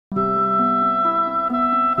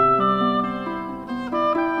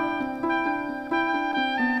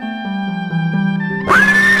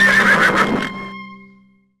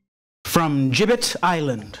From Gibbet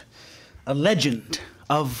Island, a legend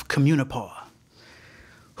of Communipaw.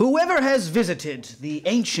 Whoever has visited the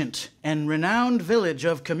ancient and renowned village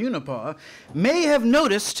of Communipaw may have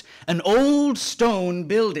noticed an old stone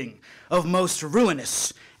building of most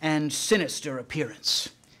ruinous and sinister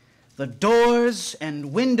appearance. The doors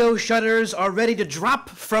and window shutters are ready to drop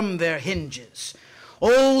from their hinges.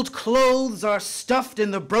 Old clothes are stuffed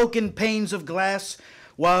in the broken panes of glass,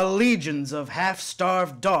 while legions of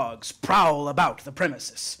half-starved dogs prowl about the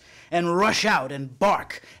premises and rush out and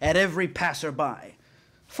bark at every passer-by.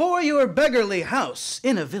 For your beggarly house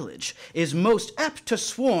in a village is most apt to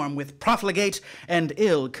swarm with profligate and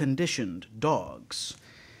ill-conditioned dogs.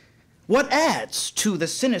 What adds to the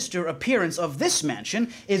sinister appearance of this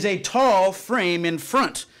mansion is a tall frame in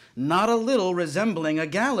front, not a little resembling a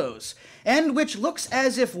gallows, and which looks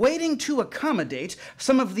as if waiting to accommodate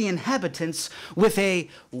some of the inhabitants with a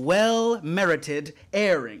well-merited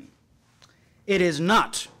airing. It is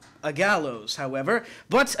not a gallows, however,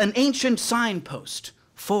 but an ancient signpost,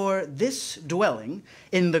 for this dwelling,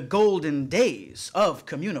 in the golden days of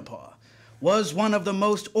Communipaw, was one of the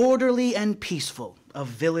most orderly and peaceful of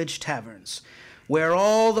village taverns, where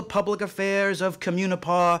all the public affairs of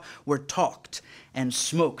Communipaw were talked and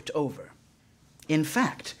smoked over. In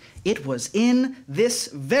fact, it was in this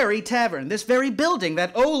very tavern, this very building,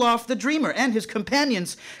 that Olaf the Dreamer and his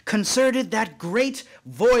companions concerted that great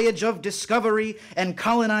voyage of discovery and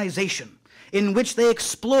colonization, in which they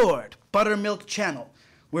explored Buttermilk Channel,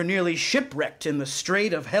 were nearly shipwrecked in the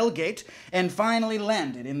Strait of Hellgate, and finally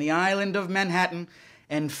landed in the island of Manhattan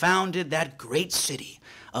and founded that great city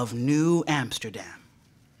of New Amsterdam.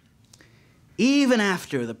 Even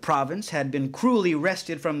after the province had been cruelly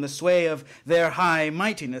wrested from the sway of their high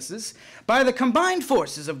mightinesses by the combined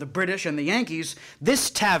forces of the British and the Yankees,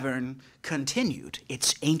 this tavern continued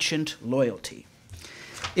its ancient loyalty.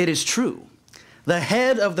 It is true, the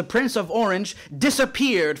head of the Prince of Orange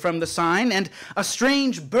disappeared from the sign, and a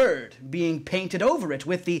strange bird being painted over it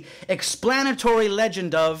with the explanatory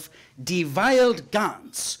legend of Die Wild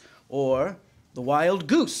Gans, or the wild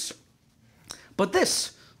goose. But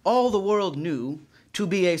this all the world knew to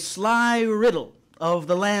be a sly riddle of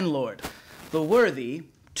the landlord, the worthy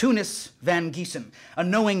Tunis Van Giesen, a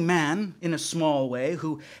knowing man in a small way,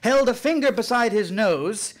 who held a finger beside his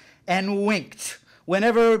nose and winked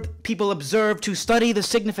whenever people observed to study the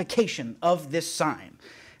signification of this sign.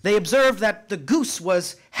 They observed that the goose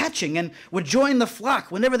was hatching and would join the flock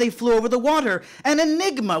whenever they flew over the water, an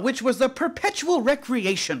enigma which was the perpetual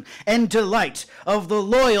recreation and delight of the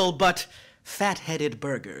loyal but fat-headed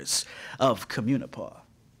burghers of Communipaw.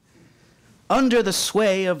 Under the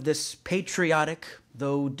sway of this patriotic,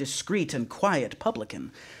 though discreet and quiet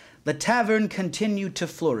publican, the tavern continued to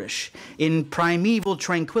flourish in primeval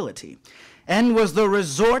tranquility, and was the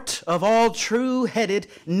resort of all true-headed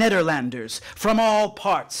Nederlanders from all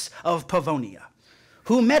parts of Pavonia,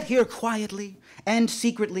 who met here quietly and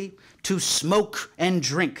secretly to smoke and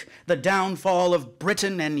drink the downfall of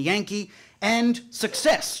Britain and Yankee, and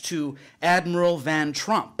success to Admiral Van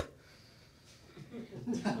Tromp.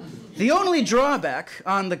 The only drawback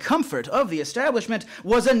on the comfort of the establishment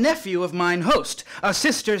was a nephew of mine host, a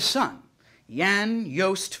sister's son, Jan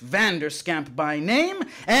Joost Vanderskamp by name,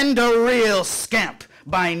 and a real scamp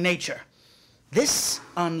by nature. This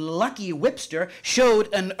unlucky whipster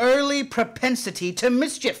showed an early propensity to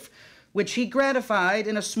mischief, which he gratified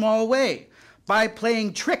in a small way, by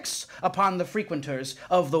playing tricks upon the frequenters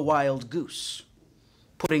of the Wild Goose,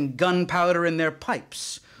 putting gunpowder in their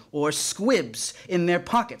pipes or squibs in their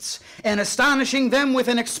pockets, and astonishing them with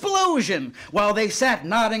an explosion while they sat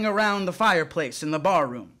nodding around the fireplace in the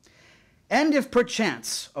barroom. And if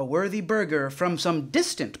perchance a worthy burgher from some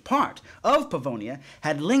distant part of Pavonia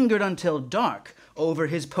had lingered until dark over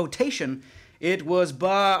his potation, it was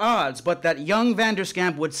by odds but that young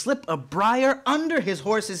Vanderskamp would slip a briar under his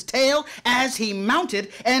horse's tail as he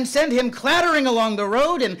mounted and send him clattering along the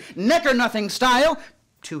road in neck-or-nothing style,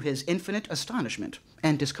 to his infinite astonishment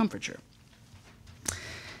and discomfiture.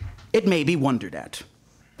 It may be wondered at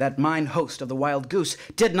that mine host of the Wild Goose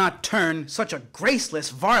did not turn such a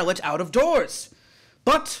graceless varlet out of doors.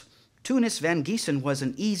 But Tunis Van Giesen was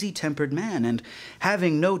an easy-tempered man, and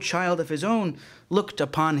having no child of his own, looked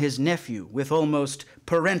upon his nephew with almost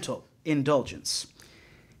parental indulgence.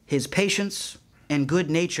 His patience and good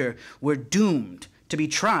nature were doomed to be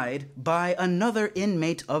tried by another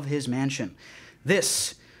inmate of his mansion.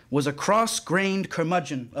 This was a cross-grained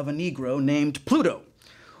curmudgeon of a Negro named Pluto,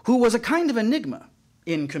 who was a kind of enigma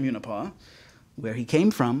in Communipaw. Where he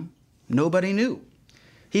came from, nobody knew.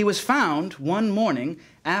 He was found one morning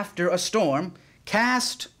after a storm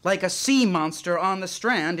cast like a sea monster on the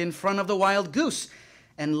strand in front of the wild goose,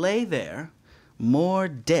 and lay there more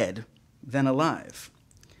dead than alive.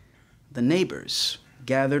 The neighbors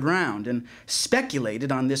gathered round and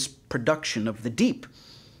speculated on this production of the deep,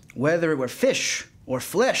 whether it were fish or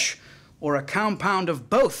flesh or a compound of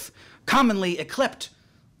both, commonly yclept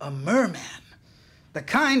a merman. The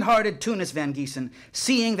kind-hearted Tunis Van Giesen,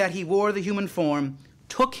 seeing that he wore the human form,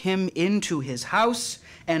 took him into his house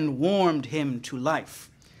and warmed him to life.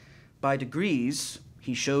 By degrees,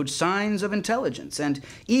 he showed signs of intelligence and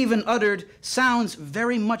even uttered sounds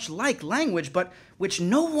very much like language, but which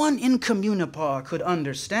no one in Communipaw could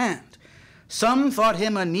understand. Some thought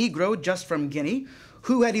him a Negro just from Guinea,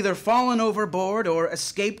 who had either fallen overboard or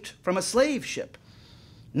escaped from a slave ship.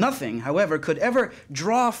 Nothing, however, could ever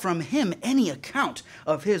draw from him any account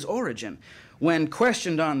of his origin. When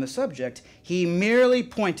questioned on the subject, he merely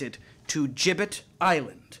pointed to Gibbet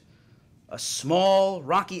Island, a small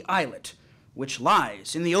rocky islet which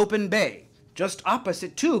lies in the open bay, just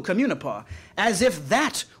opposite to Communipaw, as if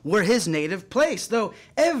that were his native place, though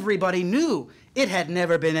everybody knew it had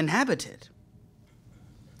never been inhabited.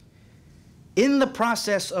 In the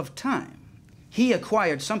process of time, he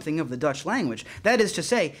acquired something of the Dutch language. That is to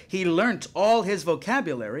say, he learnt all his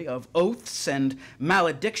vocabulary of oaths and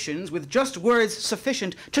maledictions with just words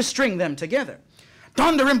sufficient to string them together.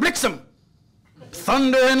 Donder and Bliksem,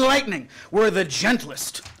 thunder and lightning were the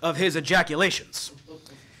gentlest of his ejaculations.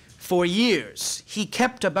 For years, he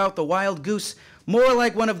kept about the wild goose more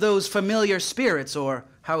like one of those familiar spirits or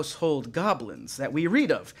household goblins that we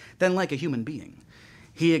read of than like a human being.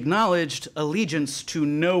 He acknowledged allegiance to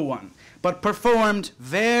no one, but performed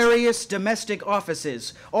various domestic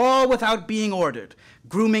offices, all without being ordered,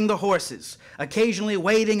 grooming the horses, occasionally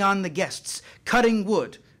waiting on the guests, cutting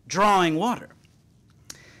wood, drawing water.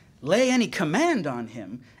 Lay any command on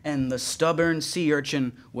him, and the stubborn sea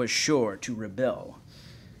urchin was sure to rebel.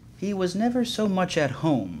 He was never so much at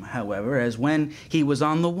home, however, as when he was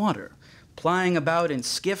on the water, plying about in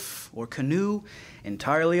skiff or canoe,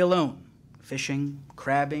 entirely alone, fishing,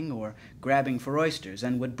 crabbing, or grabbing for oysters,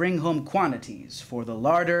 and would bring home quantities for the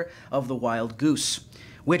larder of the wild goose,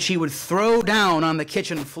 which he would throw down on the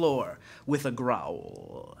kitchen floor with a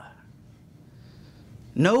growl.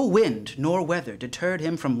 No wind nor weather deterred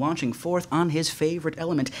him from launching forth on his favorite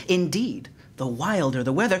element. Indeed, the wilder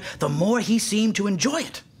the weather, the more he seemed to enjoy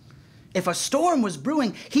it. If a storm was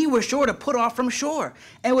brewing, he was sure to put off from shore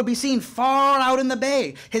and would be seen far out in the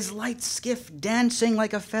bay, his light skiff dancing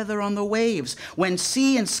like a feather on the waves, when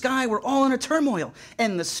sea and sky were all in a turmoil,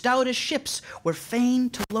 and the stoutest ships were fain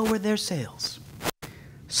to lower their sails.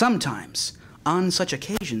 Sometimes, on such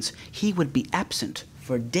occasions, he would be absent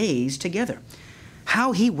for days together.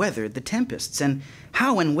 How he weathered the tempests, and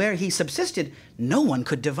how and where he subsisted, no one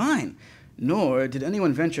could divine, nor did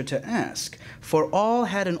anyone venture to ask, for all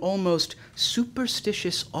had an almost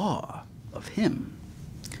superstitious awe of him.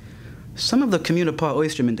 Some of the Communipaw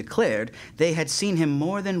oystermen declared they had seen him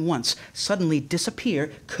more than once suddenly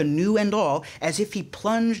disappear, canoe and all, as if he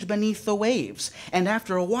plunged beneath the waves, and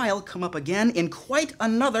after a while come up again in quite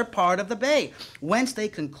another part of the bay, whence they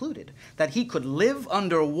concluded that he could live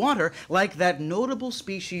under water like that notable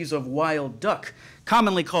species of wild duck,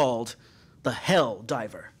 commonly called the hell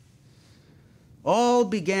diver. All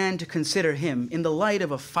began to consider him in the light of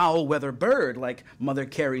a foul-weather bird like Mother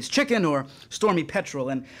Carey's chicken or stormy petrel,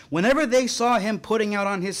 and whenever they saw him putting out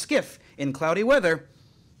on his skiff in cloudy weather,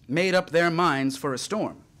 made up their minds for a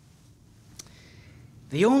storm.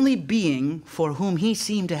 The only being for whom he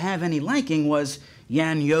seemed to have any liking was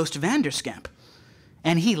Jan Joost Vanderskamp,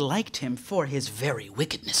 and he liked him for his very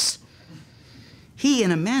wickedness. He,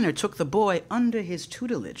 in a manner, took the boy under his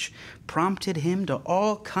tutelage, prompted him to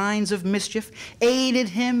all kinds of mischief, aided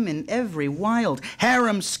him in every wild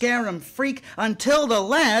harum-scarum freak, until the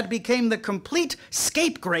lad became the complete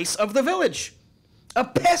scapegrace of the village, a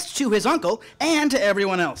pest to his uncle and to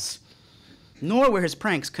everyone else. Nor were his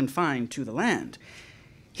pranks confined to the land.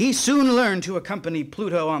 He soon learned to accompany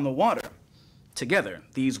Pluto on the water. Together,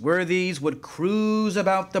 these worthies would cruise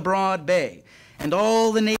about the broad bay, and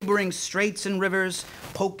all the neighboring straits and rivers,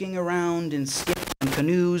 poking around in skiffs and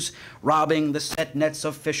canoes, robbing the set nets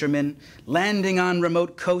of fishermen, landing on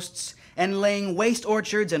remote coasts, and laying waste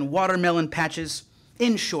orchards and watermelon patches.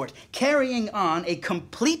 In short, carrying on a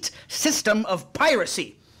complete system of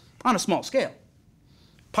piracy on a small scale.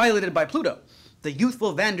 Piloted by Pluto, the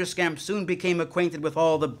youthful Vanderskamp soon became acquainted with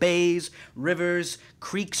all the bays, rivers,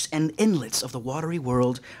 creeks, and inlets of the watery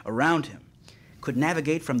world around him, could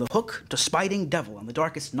navigate from the Hook to Spiting Devil on the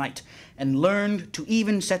darkest night, and learned to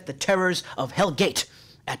even set the terrors of Hell Gate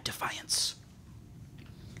at defiance.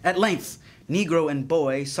 At length, Negro and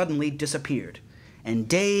boy suddenly disappeared, and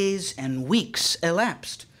days and weeks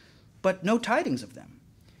elapsed, but no tidings of them.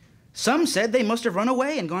 Some said they must have run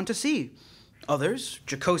away and gone to sea. Others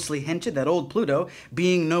jocosely hinted that old Pluto,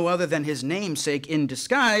 being no other than his namesake in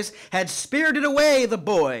disguise, had spirited away the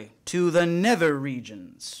boy to the nether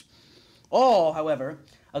regions. All, however,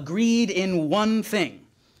 agreed in one thing,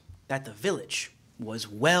 that the village was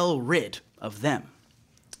well rid of them.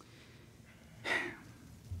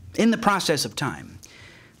 In the process of time,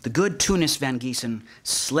 the good Tunis Van Giesen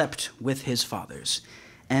slept with his fathers,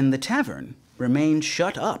 and the tavern remained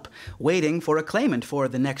shut up, waiting for a claimant, for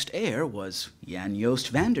the next heir was Jan Joost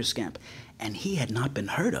van der Scamp, and he had not been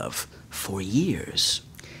heard of for years.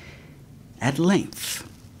 At length,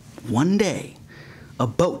 one day, a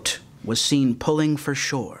boat was seen pulling for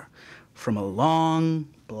shore from a long,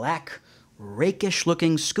 black,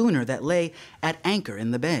 rakish-looking schooner that lay at anchor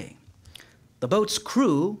in the bay. The boat's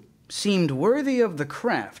crew seemed worthy of the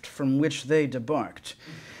craft from which they debarked.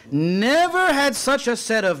 Never had such a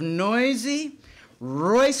set of noisy,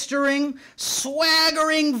 roistering,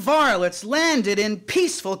 swaggering varlets landed in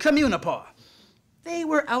peaceful Communipaw. They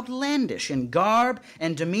were outlandish in garb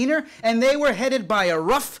and demeanor, and they were headed by a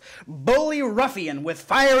rough, bully ruffian with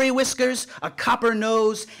fiery whiskers, a copper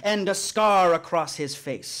nose, and a scar across his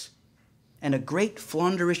face. And a great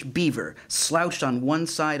Flanderish beaver slouched on one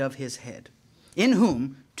side of his head, in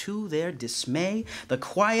whom, to their dismay, the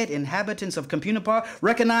quiet inhabitants of Communipaw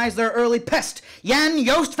recognized their early pest, Jan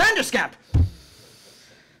Joost van der Scamp.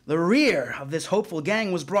 The rear of this hopeful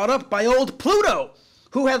gang was brought up by old Pluto,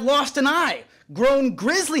 who had lost an eye, grown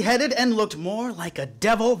grizzly-headed, and looked more like a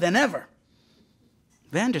devil than ever.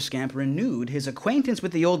 Van der Scamp renewed his acquaintance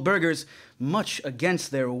with the old burghers, much against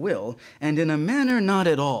their will, and in a manner not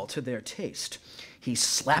at all to their taste. He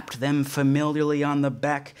slapped them familiarly on the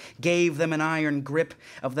back, gave them an iron grip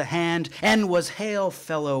of the hand, and was hail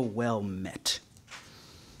fellow well met.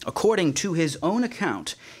 According to his own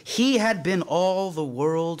account, he had been all the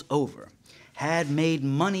world over, had made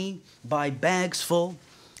money by bags full,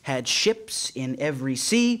 had ships in every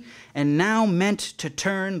sea, and now meant to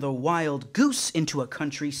turn the Wild Goose into a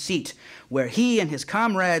country seat, where he and his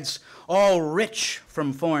comrades, all rich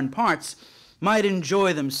from foreign parts, might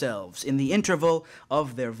enjoy themselves in the interval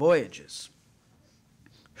of their voyages.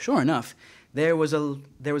 Sure enough, there was a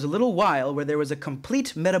little while where there was a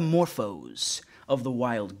complete metamorphose of the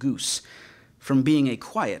Wild Goose. From being a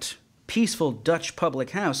quiet, peaceful Dutch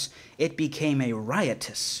public house, it became a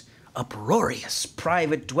riotous, uproarious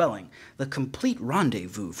private dwelling, the complete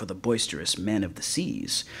rendezvous for the boisterous men of the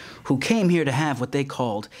seas, who came here to have what they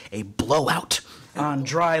called a blowout on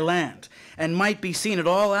dry land, and might be seen at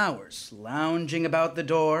all hours, lounging about the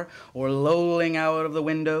door or lolling out of the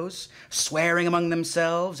windows, swearing among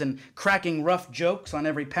themselves and cracking rough jokes on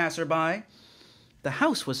every passerby. The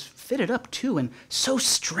house was fitted up, too, in so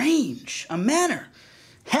strange a manner.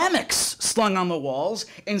 Hammocks slung on the walls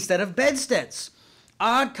instead of bedsteads,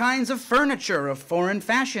 odd kinds of furniture of foreign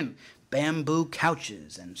fashion, bamboo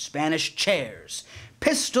couches and Spanish chairs,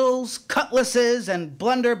 pistols, cutlasses, and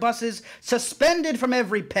blunderbusses suspended from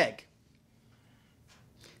every peg.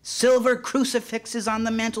 Silver crucifixes on the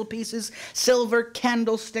mantelpieces, silver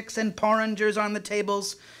candlesticks and porringers on the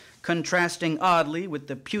tables, contrasting oddly with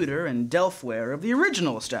the pewter and delftware of the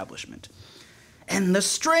original establishment. And the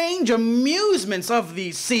strange amusements of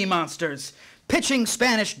these sea monsters, pitching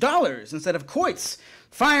Spanish dollars instead of quoits,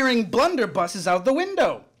 firing blunderbusses out the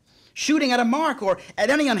window, shooting at a mark or at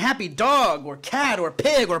any unhappy dog or cat or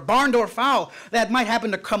pig or barn door fowl that might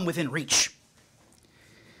happen to come within reach.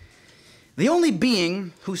 The only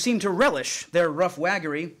being who seemed to relish their rough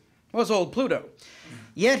waggery was old Pluto,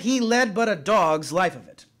 yet he led but a dog's life of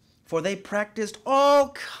it, for they practiced all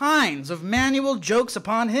kinds of manual jokes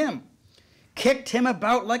upon him, kicked him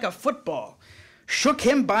about like a football, shook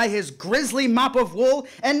him by his grisly mop of wool,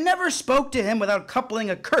 and never spoke to him without coupling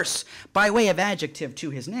a curse by way of adjective to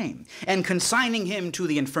his name, and consigning him to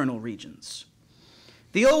the infernal regions.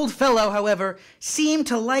 The old fellow, however, seemed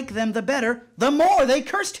to like them the better the more they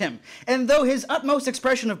cursed him, and though his utmost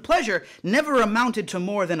expression of pleasure never amounted to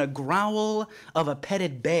more than a growl of a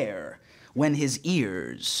petted bear when his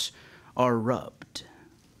ears are rubbed.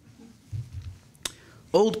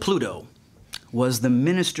 Old Pluto was the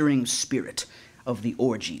ministering spirit of the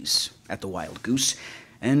orgies at the Wild Goose,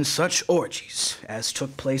 and such orgies as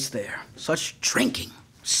took place there, such drinking,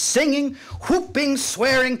 singing, whooping,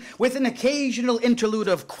 swearing, with an occasional interlude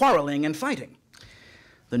of quarreling and fighting.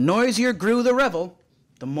 The noisier grew the revel,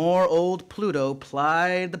 the more old Pluto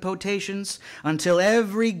plied the potations, until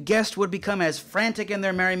every guest would become as frantic in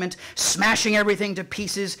their merriment, smashing everything to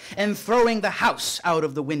pieces and throwing the house out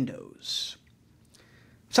of the windows.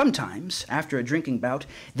 Sometimes, after a drinking bout,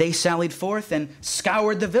 they sallied forth and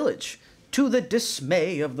scoured the village, to the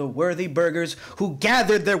dismay of the worthy burghers who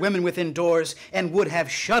gathered their women within doors and would have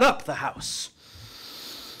shut up the house.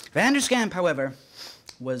 Vanderskamp, however,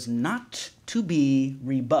 was not to be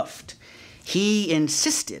rebuffed. He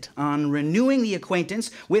insisted on renewing the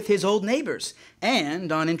acquaintance with his old neighbors and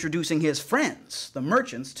on introducing his friends, the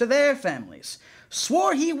merchants, to their families,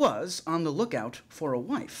 swore he was on the lookout for a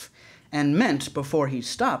wife, and meant before he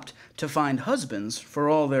stopped to find husbands for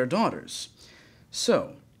all their daughters.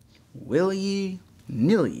 So,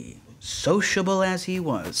 willy-nilly, sociable as he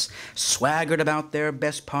was, swaggered about their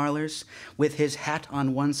best parlors, with his hat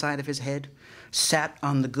on one side of his head, sat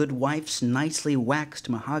on the good wife's nicely waxed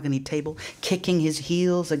mahogany table, kicking his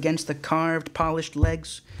heels against the carved, polished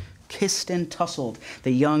legs, kissed and tussled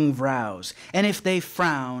the young vrows, and if they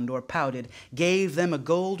frowned or pouted, gave them a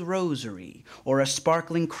gold rosary or a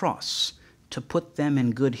sparkling cross to put them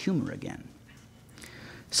in good humor again.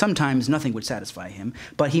 Sometimes nothing would satisfy him,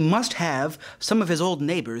 but he must have some of his old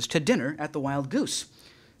neighbors to dinner at the Wild Goose.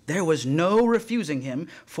 There was no refusing him,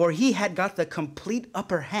 for he had got the complete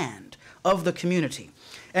upper hand of the community,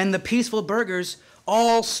 and the peaceful burghers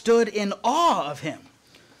all stood in awe of him.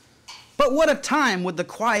 But what a time would the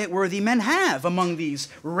quiet, worthy men have among these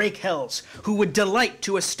rakehells, who would delight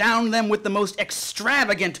to astound them with the most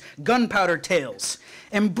extravagant gunpowder tales,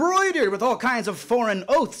 embroidered with all kinds of foreign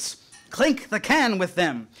oaths, clink the can with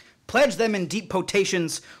them, pledge them in deep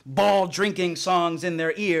potations, bawl drinking songs in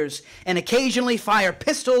their ears, and occasionally fire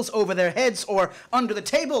pistols over their heads or under the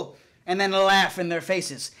table, and then laugh in their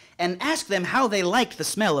faces, and ask them how they liked the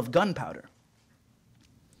smell of gunpowder.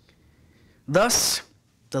 Thus,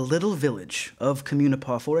 the little village of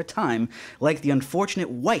Communipaw for a time, like the unfortunate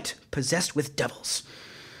wight possessed with devils,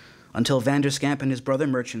 until Vanderskamp and his brother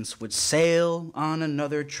merchants would sail on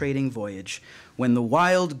another trading voyage, when the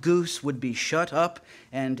Wild Goose would be shut up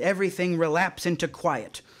and everything relapse into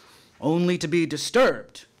quiet, only to be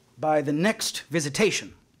disturbed by the next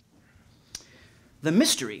visitation. The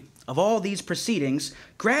mystery of all these proceedings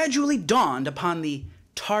gradually dawned upon the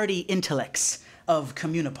tardy intellects of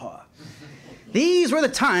Communipaw. These were the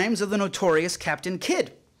times of the notorious Captain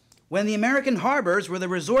Kidd, when the American harbors were the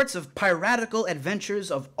resorts of piratical adventures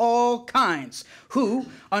of all kinds, who,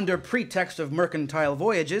 under pretext of mercantile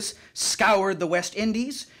voyages, scoured the West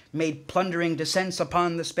Indies, made plundering descents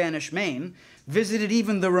upon the Spanish Main, visited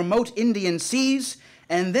even the remote Indian seas,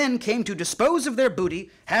 and then came to dispose of their booty,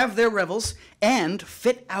 have their revels, and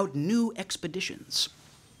fit out new expeditions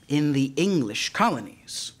in the English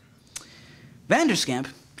colonies. Vanderskamp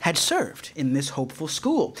had served in this hopeful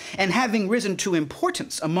school, and having risen to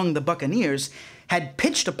importance among the buccaneers, had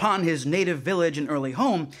pitched upon his native village and early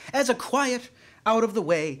home as a quiet,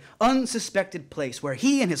 out-of-the-way, unsuspected place where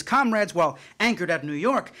he and his comrades, while anchored at New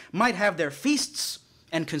York, might have their feasts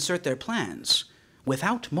and concert their plans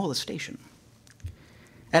without molestation.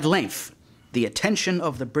 At length, the attention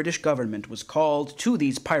of the British government was called to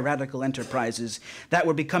these piratical enterprises that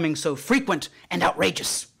were becoming so frequent and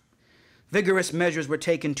outrageous. Vigorous measures were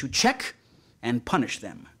taken to check and punish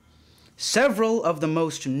them. Several of the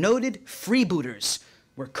most noted freebooters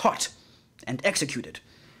were caught and executed,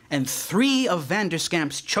 and 3 of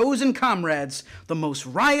Vanderskamp's chosen comrades, the most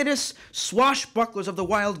riotous swashbucklers of the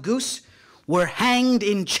Wild Goose, were hanged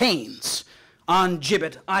in chains on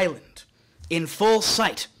Gibbet Island, in full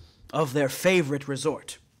sight of their favorite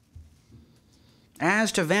resort.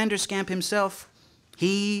 As to Vanderskamp himself,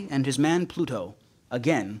 he and his man Pluto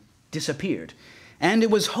again disappeared, and it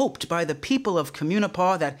was hoped by the people of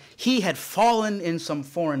Communipaw that he had fallen in some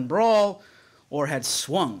foreign brawl or had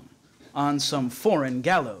swung on some foreign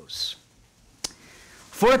gallows.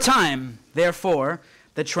 For a time, therefore,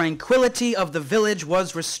 the tranquility of the village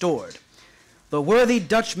was restored. The worthy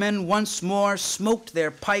Dutchmen once more smoked their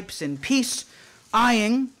pipes in peace,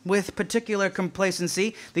 eyeing with particular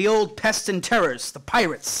complacency the old pests and terrors, the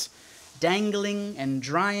pirates, dangling and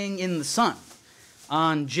drying in the sun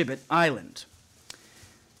on Gibbet Island.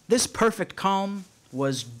 This perfect calm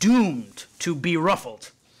was doomed to be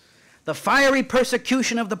ruffled. The fiery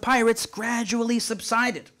persecution of the pirates gradually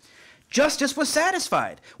subsided. Justice was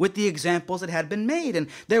satisfied with the examples that had been made, and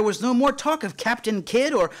there was no more talk of Captain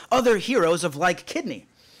Kidd or other heroes of like kidney.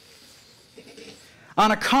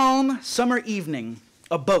 On a calm summer evening,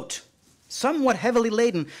 a boat, somewhat heavily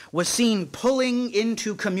laden, was seen pulling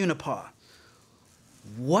into Communipaw.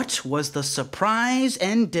 What was the surprise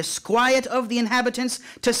and disquiet of the inhabitants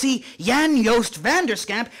to see Jan Joost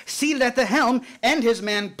Vanderskamp seated at the helm and his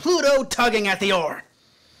man Pluto tugging at the oar.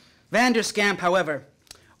 Vanderskamp, however,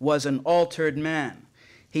 was an altered man.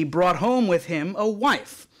 He brought home with him a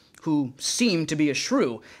wife who seemed to be a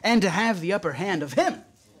shrew and to have the upper hand of him.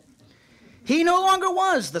 He no longer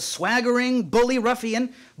was the swaggering, bully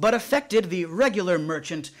ruffian, but affected the regular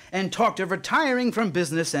merchant and talked of retiring from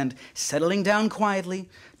business and settling down quietly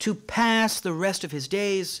to pass the rest of his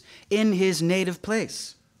days in his native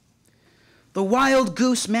place. The Wild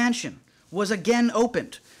Goose Mansion was again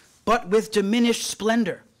opened, but with diminished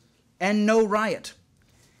splendor and no riot.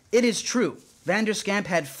 It is true, Vanderskamp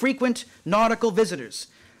had frequent nautical visitors,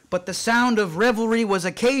 but the sound of revelry was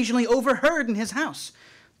occasionally overheard in his house.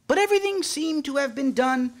 But everything seemed to have been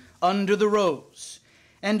done under the rose,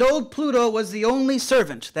 and old Pluto was the only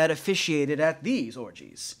servant that officiated at these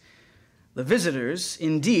orgies. The visitors,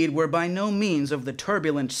 indeed, were by no means of the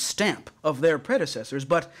turbulent stamp of their predecessors,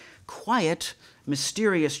 but quiet,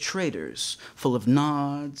 mysterious traders, full of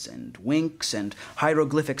nods and winks and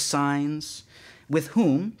hieroglyphic signs, with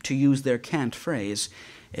whom, to use their cant phrase,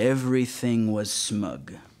 everything was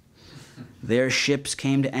smug. Their ships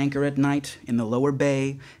came to anchor at night in the lower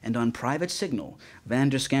bay, and on private signal,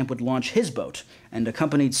 Vanderskamp would launch his boat, and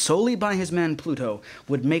accompanied solely by his man Pluto,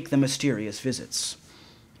 would make the mysterious visits.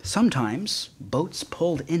 Sometimes, boats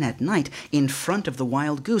pulled in at night in front of the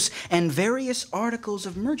Wild Goose, and various articles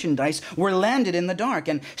of merchandise were landed in the dark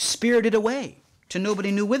and spirited away to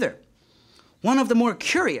nobody knew whither. One of the more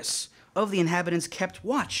curious of the inhabitants kept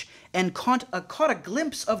watch and caught a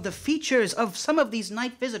glimpse of the features of some of these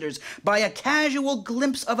night visitors by a casual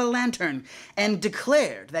glimpse of a lantern, and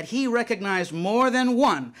declared that he recognized more than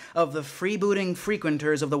one of the freebooting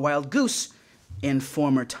frequenters of the Wild Goose in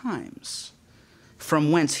former times,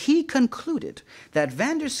 from whence he concluded that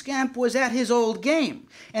Vanderskamp was at his old game,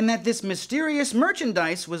 and that this mysterious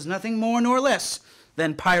merchandise was nothing more nor less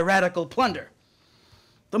than piratical plunder.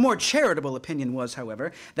 The more charitable opinion was,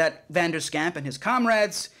 however, that Vanderskamp and his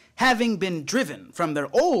comrades, having been driven from their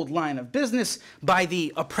old line of business by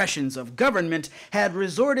the oppressions of government, had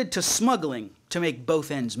resorted to smuggling to make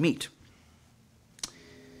both ends meet.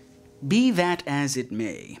 Be that as it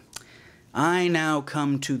may, I now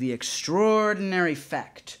come to the extraordinary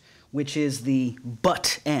fact, which is the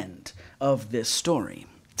butt end of this story.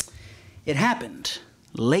 It happened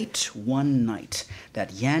late one night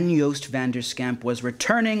that Jan Joost Vanderskamp was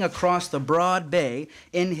returning across the broad bay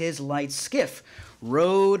in his light skiff,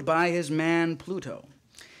 rowed by his man Pluto.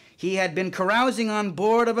 He had been carousing on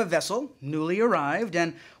board of a vessel, newly arrived,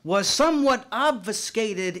 and was somewhat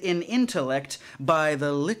obfuscated in intellect by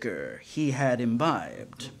the liquor he had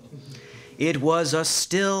imbibed. It was a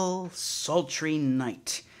still, sultry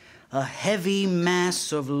night. A heavy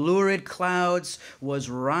mass of lurid clouds was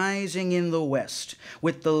rising in the west,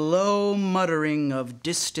 with the low muttering of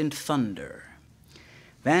distant thunder.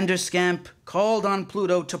 Vanderskamp called on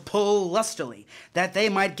Pluto to pull lustily, that they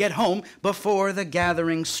might get home before the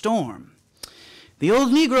gathering storm. The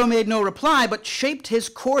old Negro made no reply, but shaped his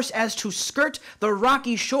course as to skirt the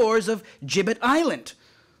rocky shores of Gibbet Island.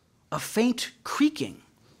 A faint creaking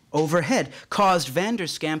overhead caused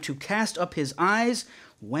Vanderskamp to cast up his eyes,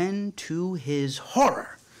 when, to his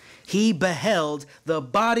horror, he beheld the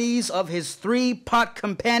bodies of his 3 pot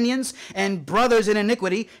companions and brothers in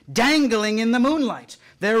iniquity dangling in the moonlight,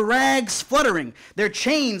 their rags fluttering, their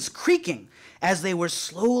chains creaking, as they were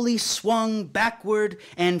slowly swung backward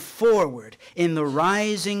and forward in the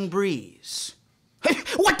rising breeze.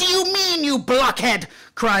 "What do you mean, you blockhead?"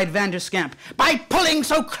 cried Vanderskamp, "by pulling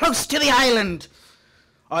so close to the island?"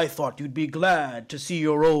 "I thought you'd be glad to see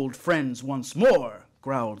your old friends once more,"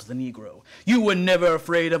 growled the Negro. "You were never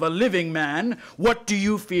afraid of a living man. What do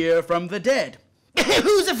you fear from the dead?"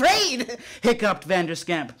 "Who's afraid?" hiccuped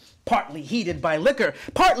Vanderskamp, partly heated by liquor,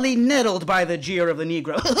 partly nettled by the jeer of the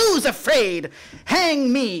Negro. "Who's afraid?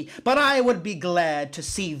 Hang me, but I would be glad to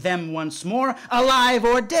see them once more, alive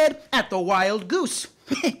or dead, at the Wild Goose.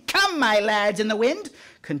 Come, my lads in the wind,"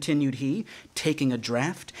 continued he, taking a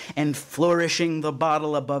draught and flourishing the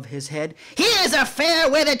bottle above his head. "Here's a fair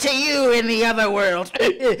weather to you in the other world.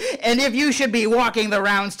 And if you should be walking the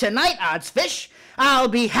rounds tonight, oddsfish, I'll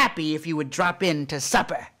be happy if you would drop in to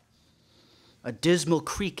supper." A dismal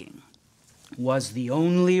creaking was the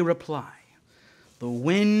only reply. The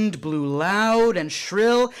wind blew loud and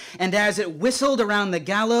shrill, and as it whistled around the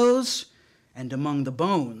gallows and among the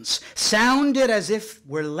bones, sounded as if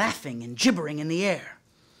were laughing and gibbering in the air.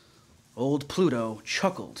 Old Pluto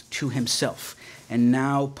chuckled to himself and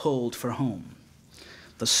now pulled for home.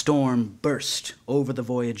 The storm burst over the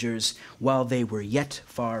voyagers while they were yet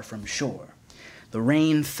far from shore. The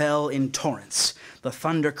rain fell in torrents, the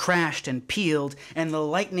thunder crashed and pealed, and the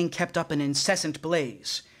lightning kept up an incessant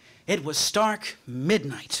blaze. It was stark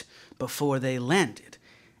midnight before they landed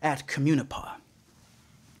at Communipaw.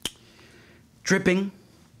 Dripping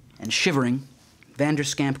and shivering,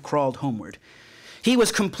 Vanderskamp crawled homeward. He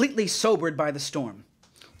was completely sobered by the storm,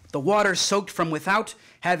 the water soaked from without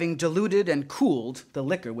having diluted and cooled the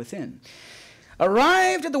liquor within.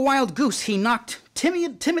 Arrived at the Wild Goose, he knocked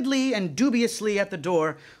timidly and dubiously at the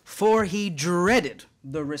door, for he dreaded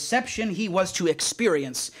the reception he was to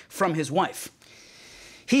experience from his wife.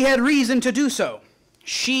 He had reason to do so.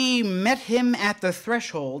 She met him at the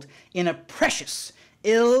threshold in a precious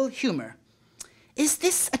ill humor. "Is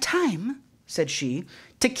this a time," said she,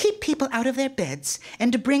 "to keep people out of their beds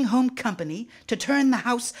and to bring home company to turn the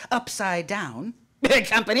house upside down?"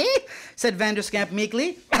 "Company?" said Vanderskamp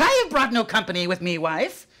meekly. "I have brought no company with me,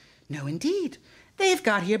 wife." "No, indeed. They've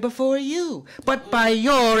got here before you, but by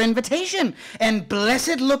your invitation, and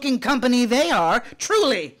blessed-looking company they are,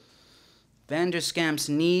 truly." Vanderskamp's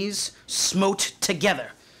knees smote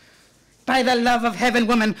together. "By the love of heaven,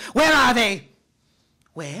 woman, where are they?"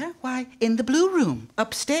 "Where? Why, in the blue room,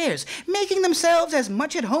 upstairs, making themselves as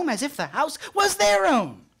much at home as if the house was their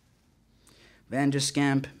own."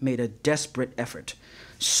 Vanderskamp made a desperate effort,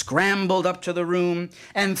 scrambled up to the room,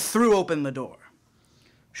 and threw open the door.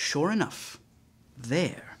 Sure enough,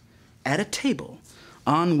 there, at a table,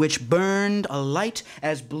 on which burned a light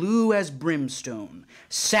as blue as brimstone,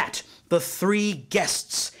 sat the 3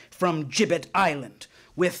 guests from Gibbet Island,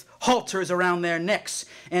 with halters around their necks,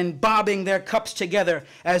 and bobbing their cups together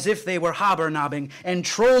as if they were hobbernobbing, and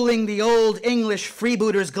trolling the old English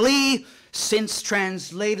freebooters' glee, since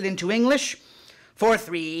translated into English, "For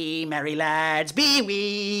 3 merry lads be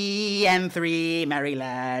we, and 3 merry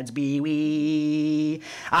lads be we.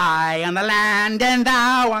 I on the land, and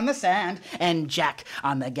thou on the sand, and Jack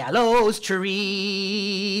on the gallows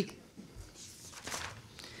tree."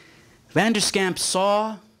 Vanderskamp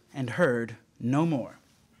saw and heard no more.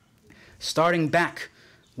 Starting back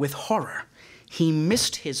with horror, he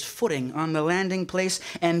missed his footing on the landing place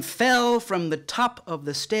and fell from the top of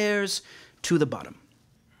the stairs to the bottom.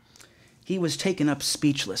 He was taken up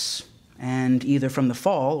speechless, and either from the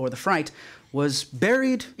fall or the fright, was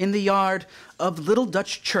buried in the yard of the little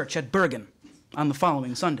Dutch church at Bergen on the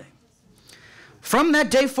following Sunday. From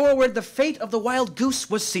that day forward, the fate of the Wild Goose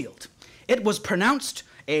was sealed. It was pronounced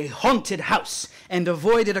a haunted house, and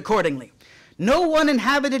avoided accordingly. No one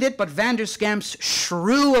inhabited it but Vanderskamp's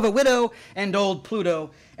shrew of a widow and old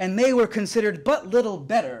Pluto, and they were considered but little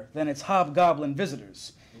better than its hobgoblin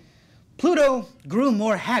visitors. Pluto grew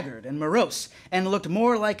more haggard and morose, and looked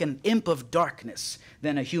more like an imp of darkness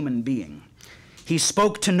than a human being. He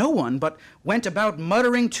spoke to no one, but went about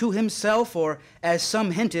muttering to himself, or, as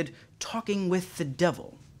some hinted, talking with the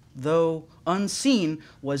devil, though unseen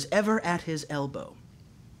was ever at his elbow.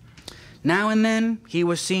 Now and then he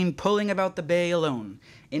was seen pulling about the bay alone,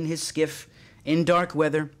 in his skiff, in dark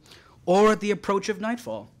weather, or at the approach of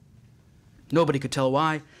nightfall. Nobody could tell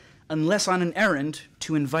why, unless on an errand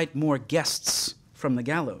to invite more guests from the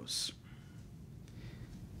gallows.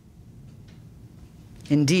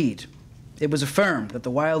 Indeed, it was affirmed that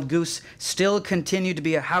the Wild Goose still continued to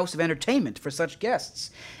be a house of entertainment for such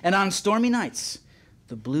guests, and on stormy nights,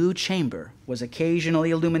 the Blue Chamber was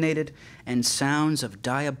occasionally illuminated, and sounds of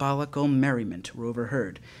diabolical merriment were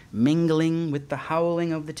overheard, mingling with the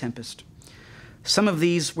howling of the tempest. Some of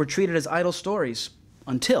these were treated as idle stories,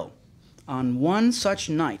 until, on one such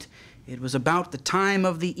night, it was about the time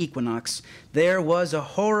of the equinox, there was a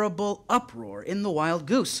horrible uproar in the Wild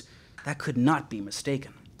Goose that could not be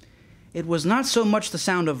mistaken. It was not so much the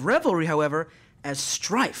sound of revelry, however, as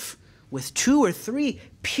strife, with 2 or 3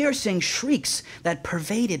 piercing shrieks that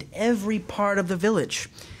pervaded every part of the village.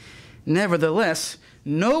 Nevertheless,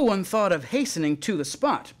 no one thought of hastening to the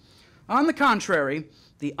spot. On the contrary,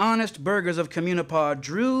 the honest burghers of Communipaw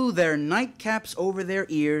drew their nightcaps over their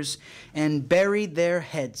ears and buried their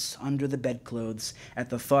heads under the bedclothes at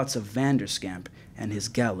the thoughts of Vanderskamp and his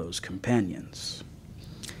gallows companions.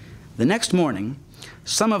 The next morning,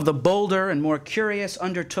 some of the bolder and more curious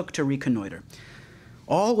undertook to reconnoiter.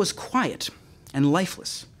 All was quiet and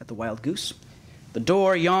lifeless at the Wild Goose. The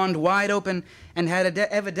door yawned wide open and had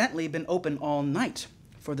evidently been open all night,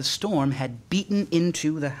 for the storm had beaten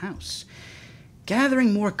into the house.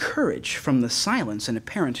 Gathering more courage from the silence and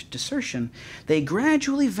apparent desertion, they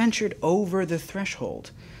gradually ventured over the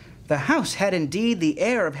threshold. The house had indeed the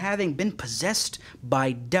air of having been possessed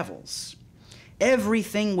by devils.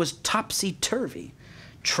 Everything was topsy-turvy.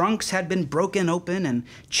 Trunks had been broken open, and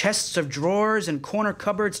chests of drawers and corner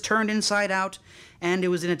cupboards turned inside out, and it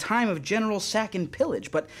was in a time of general sack and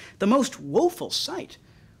pillage. But the most woeful sight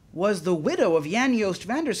was the widow of Jan Joost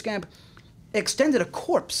Vanderskamp extended a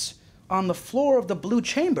corpse on the floor of the Blue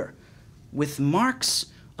Chamber, with marks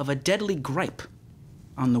of a deadly gripe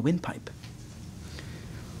on the windpipe.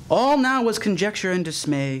 All now was conjecture and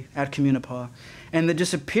dismay at Communipaw, and the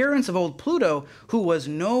disappearance of old Pluto, who was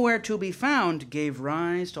nowhere to be found, gave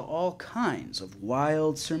rise to all kinds of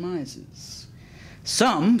wild surmises.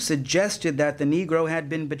 Some suggested that the Negro had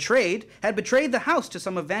betrayed the house to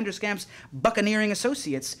some of Vanderscamp's buccaneering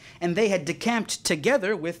associates, and they had decamped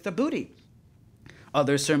together with the booty.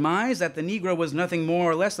 Others surmised that the Negro was nothing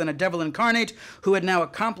more or less than a devil incarnate who had now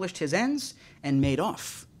accomplished his ends and made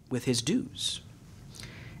off with his dues.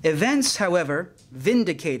 Events, however,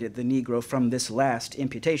 vindicated the Negro from this last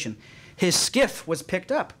imputation. His skiff was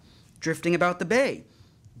picked up, drifting about the bay,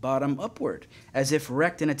 bottom upward, as if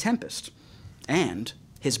wrecked in a tempest, and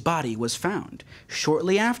his body was found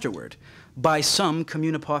shortly afterward by some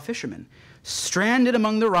Communipaw fishermen, stranded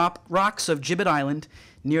among the rocks of Gibbet Island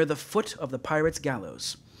near the foot of the pirates'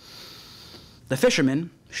 gallows. The fishermen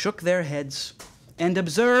shook their heads and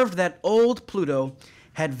observed that old Pluto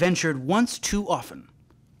had ventured once too often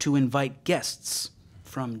to invite guests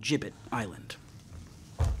from Gibbet Island.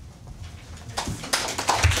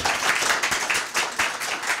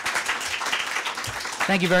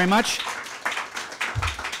 Thank you very much.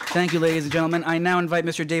 Thank you, ladies and gentlemen. I now invite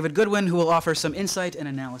Mr. David Goodwin, who will offer some insight and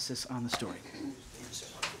analysis on the story.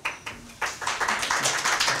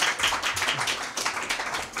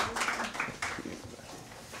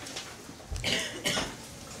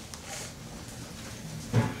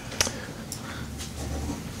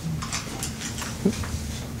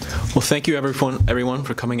 Well, thank you everyone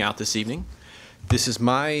for coming out this evening. This is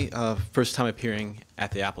my first time appearing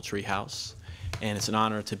at the Apple Tree House, and it's an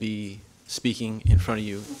honor to be speaking in front of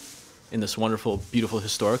you in this wonderful, beautiful,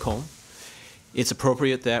 historic home. It's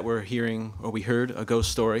appropriate that we heard a ghost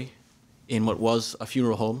story in what was a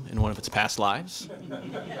funeral home in one of its past lives.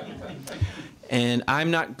 And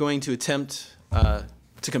I'm not going to attempt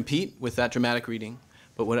to compete with that dramatic reading,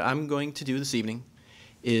 but what I'm going to do this evening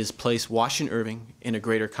is place Washington Irving in a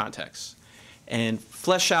greater context and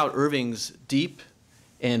flesh out Irving's deep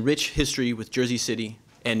and rich history with Jersey City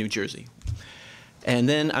and New Jersey. And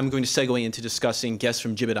then I'm going to segue into discussing guests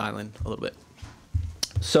from Gibbet Island a little bit.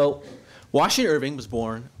 So Washington Irving was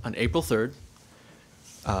born on April 3rd,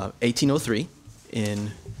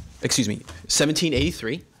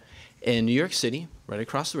 1783 in New York City, right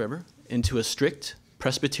across the river, into a strict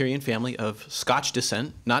Presbyterian family of Scotch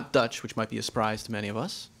descent, not Dutch, which might be a surprise to many of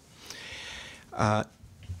us. The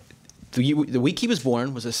week he was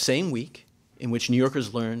born was the same week in which New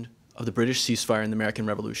Yorkers learned of the British ceasefire in the American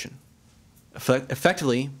Revolution,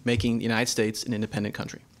 effectively making the United States an independent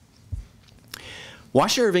country.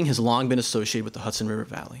 Washington Irving has long been associated with the Hudson River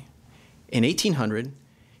Valley. In 1800,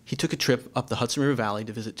 he took a trip up the Hudson River Valley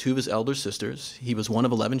to visit two of his elder sisters. He was one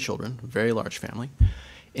of 11 children, a very large family,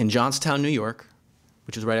 in Johnstown, New York,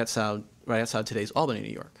 which is right outside today's Albany, New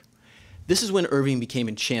York. This is when Irving became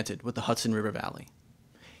enchanted with the Hudson River Valley.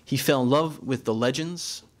 He fell in love with the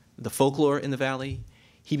legends, the folklore in the valley.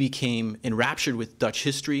 He became enraptured with Dutch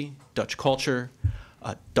history, Dutch culture,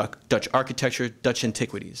 Dutch architecture, Dutch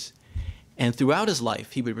antiquities. And throughout his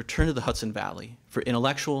life, he would return to the Hudson Valley for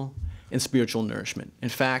intellectual and spiritual nourishment. In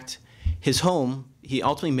fact, he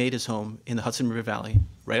ultimately made his home in the Hudson River Valley,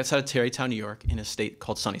 right outside of Tarrytown, New York, in a state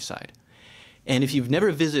called Sunnyside. And if you've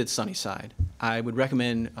never visited Sunnyside, I would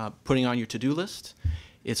recommend putting on your to-do list.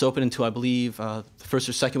 It's open until, I believe, the first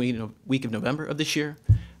or second week of November of this year,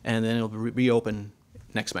 and then it'll reopen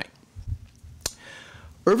next May.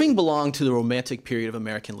 Irving belonged to the Romantic period of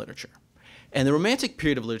American literature. And the Romantic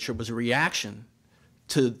period of literature was a reaction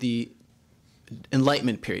to the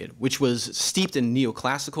Enlightenment period, which was steeped in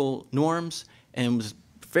neoclassical norms and was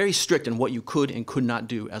very strict in what you could and could not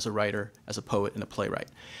do as a writer, as a poet, and a playwright.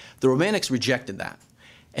 The Romantics rejected that.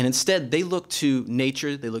 And instead, they looked to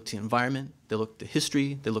nature, they looked to environment, they looked to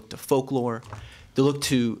history, they looked to folklore, they looked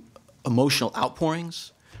to emotional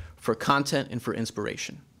outpourings for content and for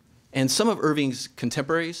inspiration. And some of Irving's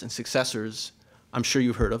contemporaries and successors, I'm sure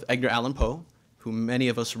you've heard of, Edgar Allan Poe, who many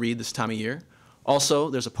of us read this time of year. Also,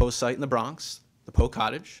 there's a Poe site in the Bronx, the Poe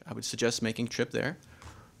Cottage. I would suggest making a trip there.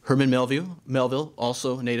 Herman Melville,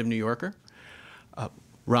 also a native New Yorker.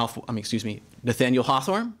 Nathaniel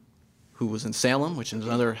Hawthorne, who was in Salem, which is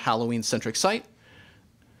another Halloween-centric site.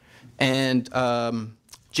 And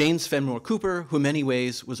James Fenimore Cooper, who in many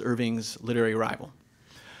ways was Irving's literary rival.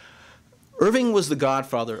 Irving was the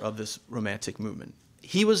godfather of this Romantic movement.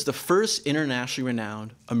 He was the first internationally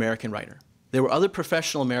renowned American writer. There were other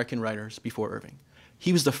professional American writers before Irving.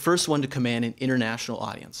 He was the first one to command an international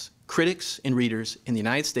audience. Critics and readers in the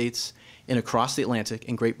United States and across the Atlantic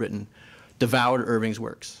in Great Britain devoured Irving's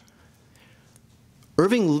works.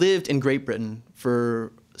 Irving lived in Great Britain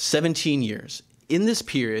for 17 years. in this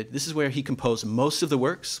period, this is where he composed most of the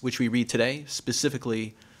works which we read today,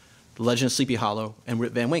 specifically The Legend of Sleepy Hollow and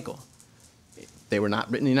Rip Van Winkle. They were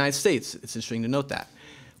not written in the United States. It's interesting to note that.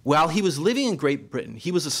 While he was living in Great Britain,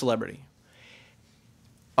 he was a celebrity.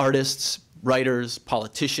 Artists, writers,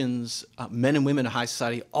 politicians, men and women of high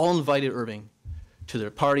society all invited Irving to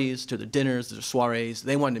their parties, to their dinners, to their soirees.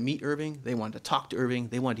 They wanted to meet Irving. They wanted to talk to Irving.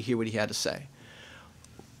 They wanted to hear what he had to say.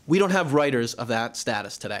 We don't have writers of that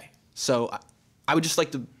status today. So I would just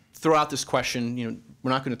like to throw out this question. We're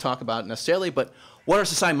not going to talk about it necessarily, but what our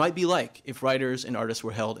society might be like if writers and artists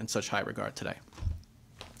were held in such high regard today.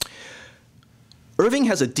 Irving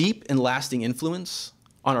has a deep and lasting influence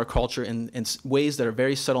on our culture in ways that are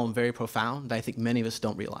very subtle and very profound that I think many of us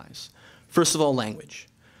don't realize. First of all, language.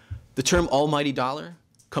 The term almighty dollar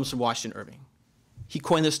comes from Washington Irving. He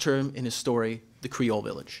coined this term in his story, The Creole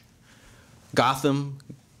Village. Gotham,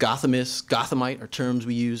 Gothamist, Gothamite are terms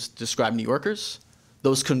we use to describe New Yorkers.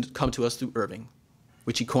 Those come to us through Irving,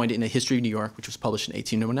 which he coined in A History of New York, which was published in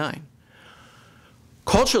 1809.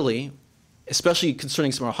 Culturally, especially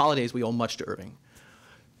concerning some of our holidays, we owe much to Irving.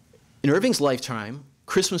 In Irving's lifetime,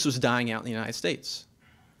 Christmas was dying out in the United States.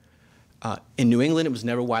 In New England, it was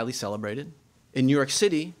never widely celebrated. In New York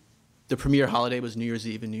City, the premier holiday was New Year's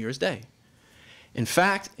Eve and New Year's Day. In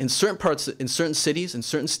fact, in certain cities, in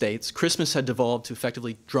certain states, Christmas had devolved to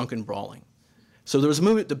effectively drunken brawling. So there was a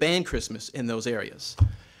movement to ban Christmas in those areas.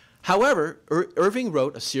 However, Irving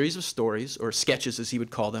wrote a series of stories, or sketches as he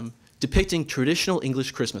would call them, depicting traditional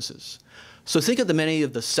English Christmases. So think of the many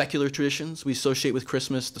of the secular traditions we associate with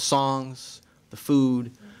Christmas, the songs, the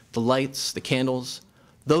food, the lights, the candles.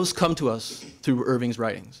 Those come to us through Irving's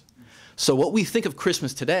writings. So what we think of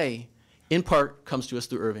Christmas today, in part, comes to us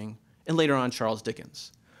through Irving, and later on, Charles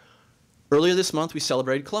Dickens. Earlier this month, we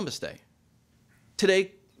celebrated Columbus Day.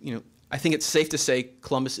 Today, I think it's safe to say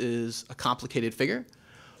Columbus is a complicated figure,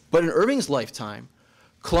 but in Irving's lifetime,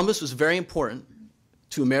 Columbus was very important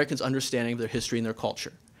to Americans' understanding of their history and their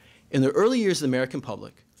culture. In the early years of the American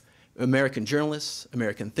public, American journalists,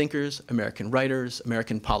 American thinkers, American writers,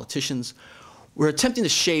 American politicians were attempting to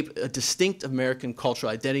shape a distinct American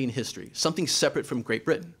cultural identity and history, something separate from Great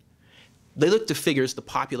Britain. They looked to figures to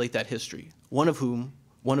populate that history, one of who,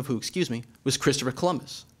 was Christopher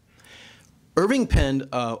Columbus. Irving penned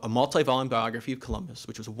a multi-volume biography of Columbus,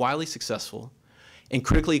 which was widely successful and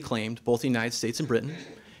critically acclaimed both in the United States and Britain.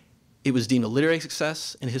 It was deemed a literary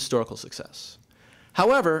success and a historical success.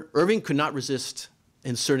 However, Irving could not resist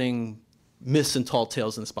inserting myths and tall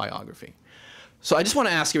tales in this biography. So I just want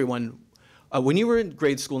to ask everyone, when you were in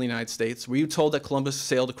grade school in the United States, were you told that Columbus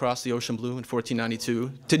sailed across the ocean blue in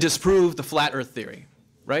 1492 to disprove the flat earth theory,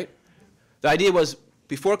 right? The idea was,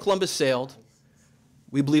 before Columbus sailed,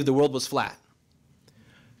 we believed the world was flat.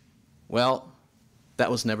 Well, that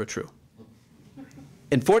was never true.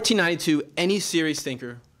 In 1492, any serious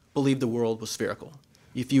thinker believed the world was spherical.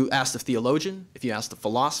 If you asked a theologian, if you asked a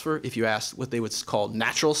philosopher, if you asked what they would call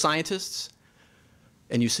natural scientists,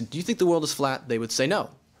 and you said, do you think the world is flat? They would say no.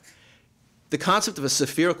 The concept of a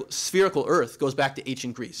spherical earth goes back to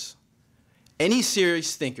ancient Greece. Any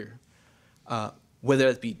serious thinker, whether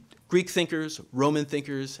it be Greek thinkers, Roman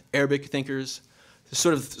thinkers, Arabic thinkers, the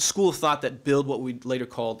sort of school of thought that built what we later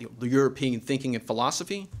called the European thinking and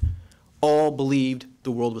philosophy, all believed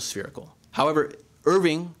the world was spherical. However,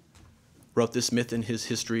 Irving wrote this myth in his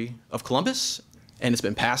History of Columbus, and it's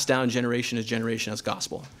been passed down generation to generation as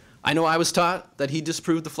gospel. I know I was taught that he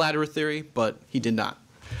disproved the flat earth theory, but he did not.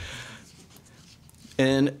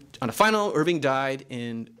 And on a final note, Irving died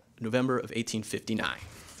in November of 1859.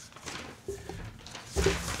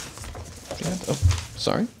 Oh,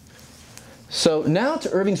 sorry. So now to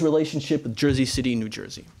Irving's relationship with Jersey City, New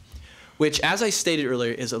Jersey, which, as I stated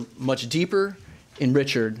earlier, is a much deeper and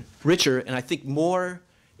richer, and I think more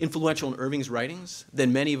influential in Irving's writings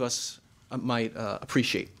than many of us might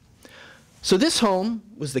appreciate. So this home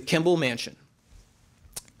was the Kemble Mansion.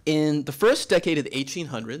 In the first decade of the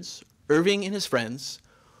 1800s, Irving and his friends,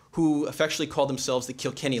 who affectionately called themselves the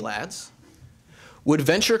Kilkenny Lads, would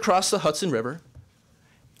venture across the Hudson River,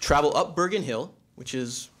 travel up Bergen Hill, which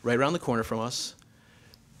is right around the corner from us,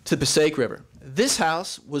 to the Passaic River. This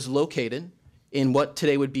house was located in what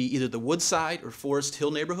today would be either the Woodside or Forest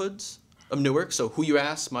Hill neighborhoods of Newark, so who you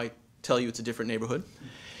ask might tell you it's a different neighborhood.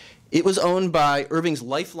 It was owned by Irving's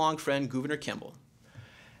lifelong friend, Gouverneur Kemble.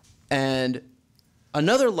 And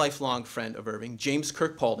another lifelong friend of Irving, James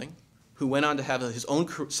Kirk Paulding, who went on to have his own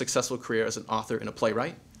successful career as an author and a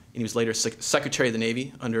playwright, and he was later Secretary of the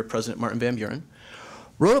Navy under President Martin Van Buren,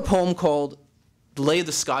 wrote a poem called The Lay of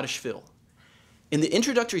the Scottish Fiddle. In the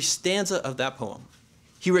introductory stanza of that poem,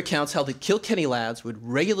 he recounts how the Kilkenny lads would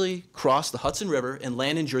regularly cross the Hudson River and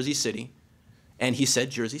land in Jersey City, and he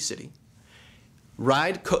said Jersey City,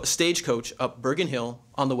 ride stagecoach up Bergen Hill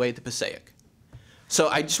on the way to Passaic. So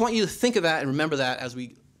I just want you to think of that and remember that as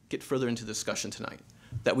we get further into the discussion tonight,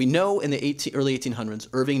 that we know in the early 1800s,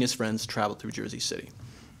 Irving and his friends traveled through Jersey City.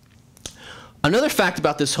 Another fact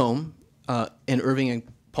about this home in Irving and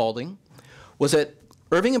Paulding was that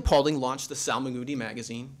Irving and Paulding launched the Salmagundi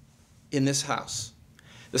magazine in this house.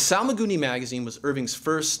 The Salmagundi magazine was Irving's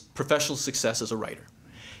first professional success as a writer.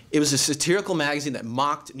 It was a satirical magazine that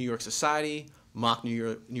mocked New York society, mocked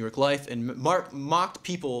New York life, and mocked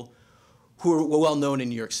people who were well known in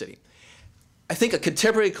New York City. I think a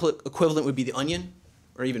contemporary equivalent would be The Onion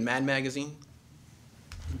or even Mad Magazine.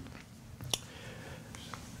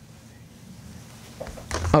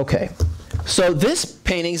 Okay, so this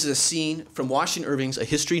painting is a scene from Washington Irving's A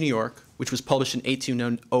History of New York, which was published in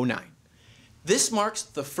 1809. This marks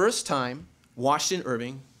the first time Washington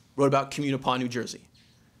Irving wrote about Communipaw, New Jersey.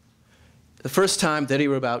 The first time that he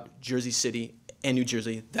wrote about Jersey City and New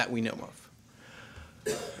Jersey that we know of.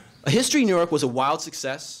 A History of New York was a wild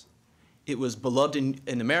success. It was beloved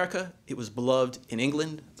in America. It was beloved in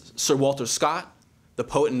England. Sir Walter Scott, the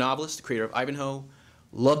poet and novelist, the creator of Ivanhoe,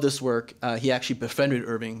 loved this work. He actually befriended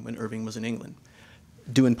Irving when Irving was in England,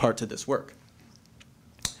 due in part to this work.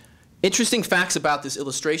 Interesting facts about this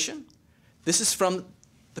illustration. This is from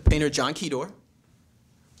the painter John Kedor.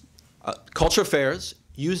 Culture Affairs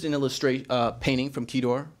used an painting from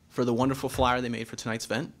Kedor for the wonderful flyer they made for tonight's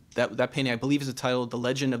event. That painting, I believe, is entitled The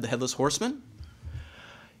Legend of the Headless Horseman.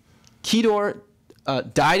 Kedor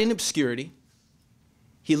died in obscurity.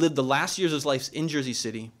 He lived the last years of his life in Jersey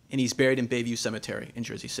City, and he's buried in Bayview Cemetery in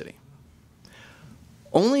Jersey City.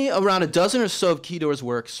 Only around a dozen or so of Kedor's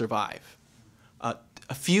works survive.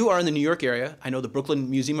 A few are in the New York area. I know the Brooklyn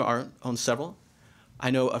Museum of Art owns several.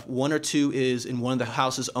 I know one or two is in one of the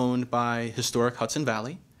houses owned by Historic Hudson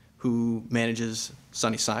Valley, who manages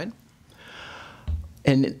Sunnyside.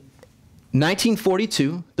 In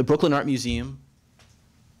 1942, the Brooklyn Art Museum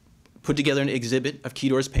put together an exhibit of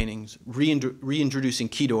Kedor's paintings, reintroducing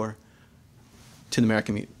Kedor to the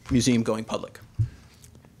American Museum going public.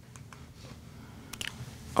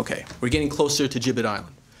 Okay, we're getting closer to Gibbet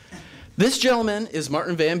Island. This gentleman is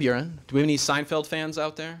Martin Van Buren. Do we have any Seinfeld fans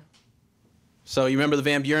out there? So you remember the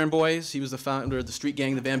Van Buren boys? He was the founder of the street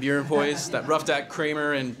gang, the Van Buren boys, that roughed out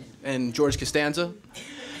Kramer and George Costanza.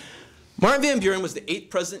 Martin Van Buren was the 8th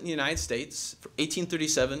president of the United States from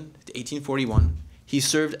 1837 to 1841. He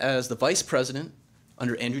served as the vice president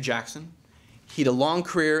under Andrew Jackson. He had a long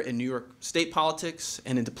career in New York state politics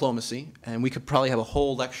and in diplomacy, and we could probably have a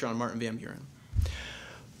whole lecture on Martin Van Buren.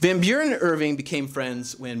 Van Buren and Irving became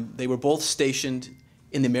friends when they were both stationed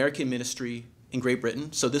in the American ministry in Great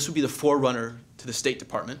Britain, so this would be the forerunner to the State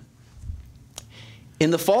Department. In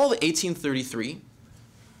the fall of 1833,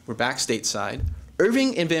 we're back stateside,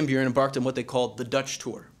 Irving and Van Buren embarked on what they called the Dutch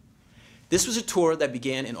Tour. This was a tour that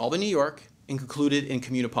began in Albany, New York, and concluded in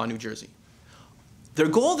Communipaw, New Jersey. Their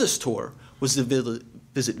goal of this tour was to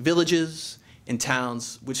visit villages and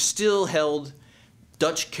towns which still held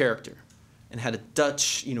Dutch character and had a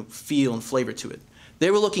Dutch feel and flavor to it.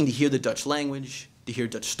 They were looking to hear the Dutch language, to hear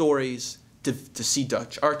Dutch stories, to see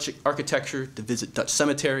Dutch architecture, to visit Dutch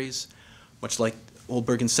cemeteries, much like Old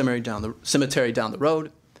Bergen Cemetery down the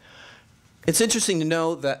road. It's interesting to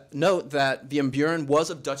note that Van Buren was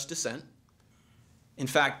of Dutch descent. In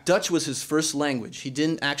fact, Dutch was his first language. He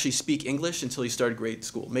didn't actually speak English until he started grade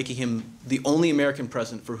school, making him the only American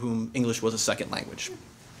president for whom English was a second language.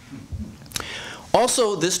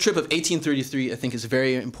 Also, this trip of 1833, I think, is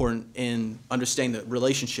very important in understanding the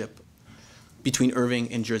relationship between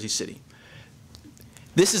Irving and Jersey City.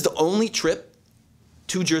 This is the only trip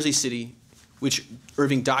to Jersey City which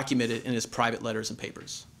Irving documented in his private letters and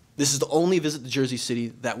papers. This is the only visit to Jersey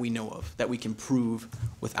City that we know of, that we can prove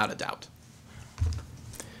without a doubt.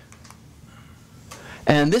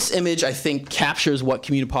 And this image, I think, captures what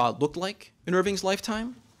Communipaw looked like in Irving's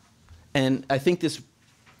lifetime. And I think this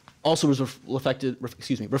also was reflected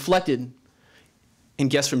in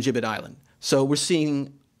Guests from Gibbet Island. So we're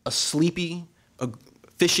seeing a sleepy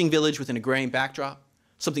fishing village with an agrarian backdrop,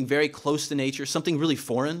 something very close to nature, something really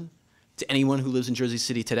foreign to anyone who lives in Jersey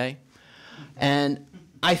City today. And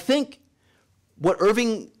I think what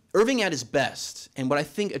Irving at his best, and what I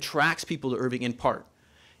think attracts people to Irving in part,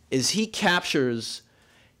 is he captures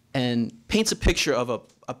and paints a picture of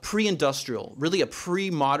a pre-industrial, really a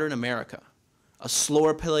pre-modern America, a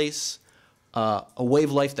slower place, a way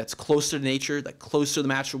of life that's closer to nature, that's closer to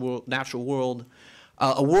the natural world,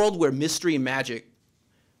 a world where mystery and magic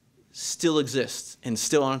still exist and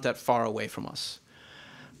still aren't that far away from us.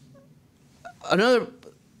 Another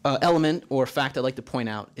element or fact I'd like to point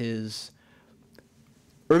out is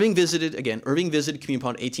Irving visited Communipaw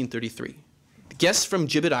in 1833. The Guest from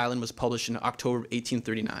Gibbet Island was published in October of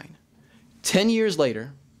 1839. 10 years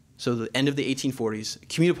later, so the end of the 1840s,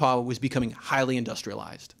 Communipaw was becoming highly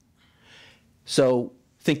industrialized. So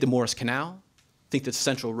think the Morris Canal, think the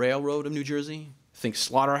Central Railroad of New Jersey, think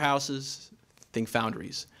slaughterhouses, think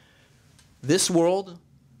foundries. This world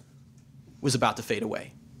was about to fade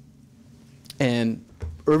away. And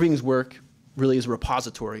Irving's work really is a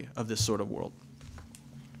repository of this sort of world.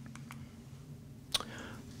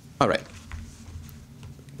 All right.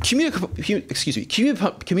 Communipaw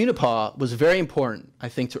was very important, I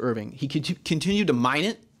think, to Irving. He continued to mine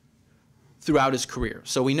it throughout his career.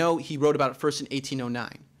 So we know he wrote about it first in 1809.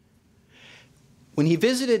 When he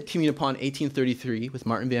visited Communipaw in 1833 with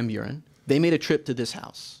Martin Van Buren, they made a trip to this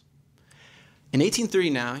house. In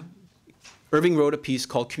 1839, Irving wrote a piece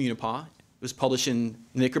called Communipaw. It was published in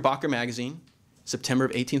Knickerbocker magazine, September of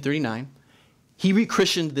 1839. He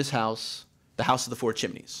rechristened this house the House of the Four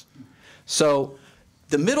Chimneys. So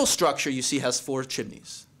the middle structure you see has 4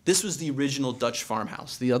 chimneys. This was the original Dutch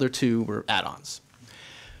farmhouse. The other 2 were add-ons.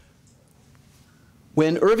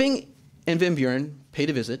 When Irving and Van Buren paid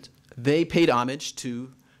a visit, they paid homage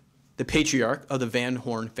to the patriarch of the Van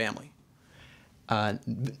Horn family.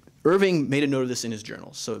 Irving made a note of this in his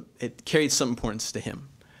journal, so it carried some importance to him.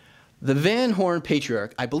 The Van Horn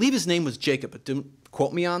patriarch, I believe his name was Jacob, but don't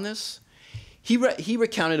quote me on this. He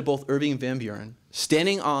recounted to both Irving and Van Buren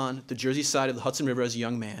standing on the Jersey side of the Hudson River as a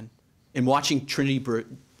young man and watching Trinity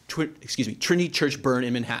Church burn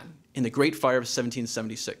in Manhattan in the Great Fire of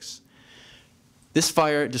 1776. This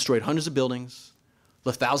fire destroyed hundreds of buildings,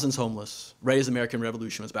 left thousands homeless, right as the American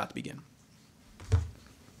Revolution was about to begin.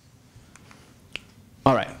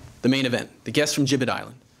 All right, the main event, the Guest from Gibbet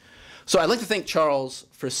Island. So I'd like to thank Charles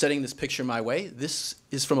for setting this picture my way. This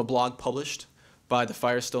is from a blog published by the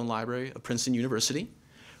Firestone Library of Princeton University,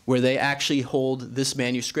 where they actually hold this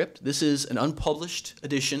manuscript. This is an unpublished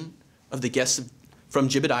edition of The Guest from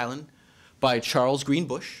Gibbet Island by Charles Green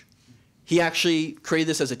Bush. He actually created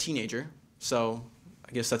this as a teenager, so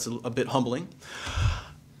I guess that's a bit humbling.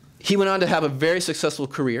 He went on to have a very successful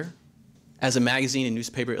career as a magazine and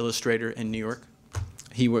newspaper illustrator in New York.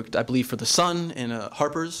 He worked, I believe, for The Sun and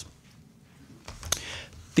Harper's.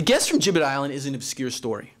 The Guest from Gibbet Island is an obscure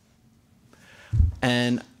story.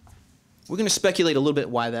 And we're going to speculate a little bit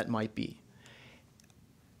why that might be.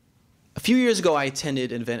 A few years ago, I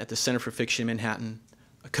attended an event at the Center for Fiction in Manhattan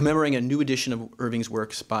commemorating a new edition of Irving's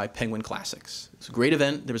works by Penguin Classics. It was a great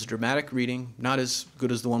event. There was a dramatic reading, not as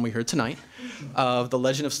good as the one we heard tonight, of The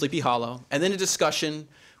Legend of Sleepy Hollow, and then a discussion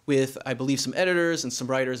with, I believe, some editors and some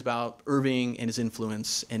writers about Irving and his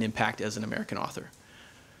influence and impact as an American author.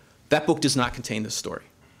 That book does not contain this story.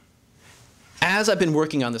 As I've been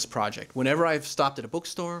working on this project, whenever I've stopped at a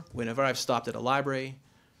bookstore, whenever I've stopped at a library,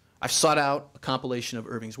 I've sought out a compilation of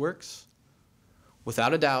Irving's works.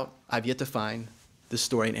 Without a doubt, I've yet to find this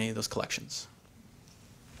story in any of those collections.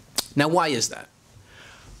 Now, why is that?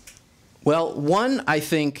 Well, one, I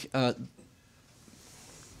think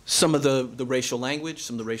some of the racial language,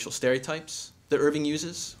 some of the racial stereotypes that Irving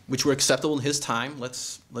uses, which were acceptable in his time,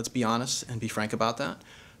 let's be honest and be frank about that,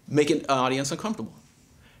 make an audience uncomfortable.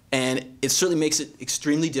 And it certainly makes it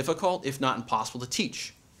extremely difficult, if not impossible, to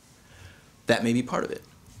teach. That may be part of it.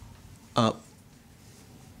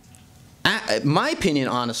 My opinion,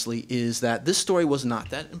 honestly, is that this story was not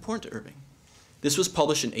that important to Irving. This was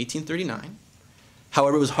published in 1839.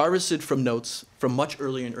 However, it was harvested from notes from much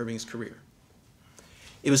earlier in Irving's career.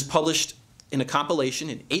 It was published in a compilation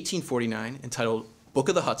in 1849 entitled Book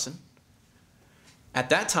of the Hudson. At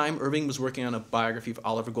that time, Irving was working on a biography of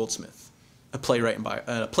Oliver Goldsmith, a playwright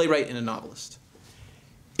and a novelist.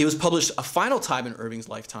 It was published a final time in Irving's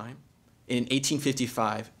lifetime in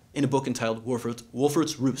 1855 in a book entitled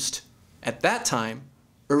Wolfert's Roost. At that time,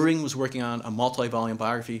 Irving was working on a multi-volume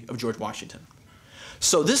biography of George Washington.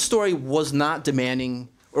 So this story was not demanding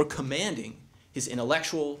or commanding his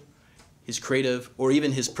intellectual, his creative, or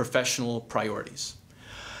even his professional priorities.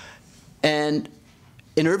 And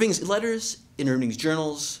in Irving's letters, in Irving's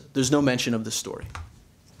journals, there's no mention of this story.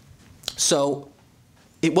 So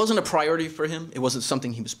it wasn't a priority for him. It wasn't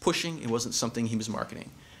something he was pushing. It wasn't something he was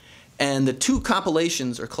marketing. And the 2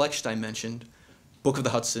 compilations or collections I mentioned, Book of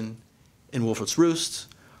the Hudson and Wolfert's Roost,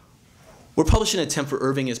 were published in an attempt for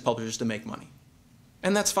Irving and his publishers to make money.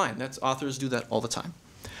 And that's fine. Authors do that all the time.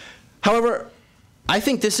 However, I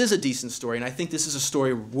think this is a decent story, and I think this is a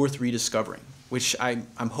story worth rediscovering, which I'm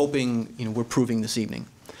hoping we're proving this evening.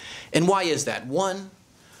 And why is that? One,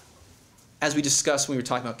 as we discussed when we were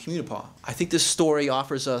talking about Communipaw, I think this story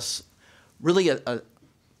offers us really an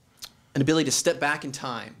ability to step back in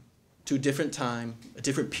time to a different time, a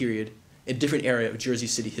different period, a different area of Jersey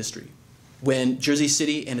City history, when Jersey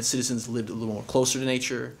City and its citizens lived a little more closer to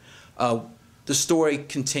nature. The story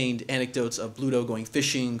contained anecdotes of Bluto going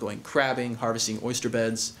fishing, going crabbing, harvesting oyster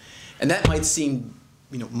beds, and that might seem,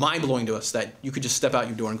 mind-blowing to us that you could just step out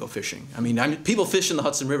your door and go fishing. I mean, people fish in the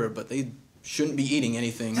Hudson River, but they shouldn't be eating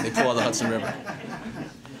anything they pull out of the Hudson River.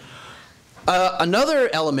 Another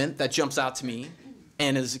element that jumps out to me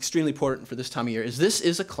and is extremely important for this time of year is this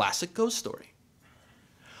is a classic ghost story.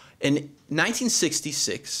 In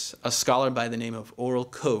 1966, a scholar by the name of Oral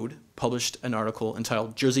Code published an article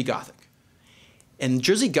entitled Jersey Gothic. And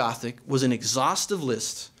Jersey Gothic was an exhaustive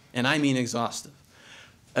list, and I mean exhaustive,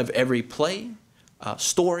 of every play,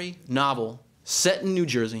 story, novel set in New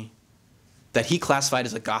Jersey that he classified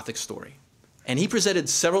as a Gothic story. And he presented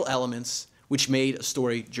several elements which made a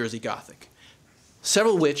story Jersey Gothic,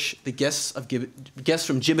 several of which the guests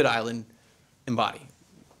from Gibbet Island embody.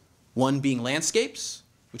 One being landscapes,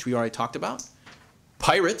 which we already talked about,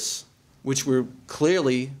 pirates, which were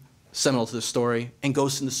clearly seminal to the story, and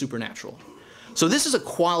ghosts in the supernatural. So this is a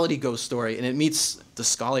quality ghost story, and it meets the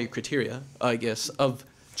scholarly criteria, I guess, of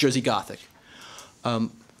Jersey Gothic.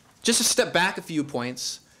 Just to step back a few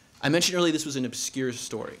points, I mentioned earlier this was an obscure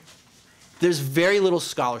story. There's very little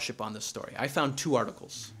scholarship on this story. I found 2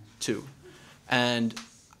 articles, 2. And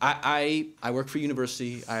I work for a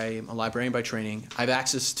university. I'm a librarian by training. I have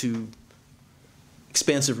access to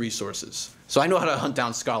expansive resources. So I know how to hunt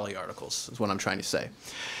down scholarly articles, is what I'm trying to say.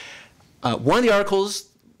 One of the articles,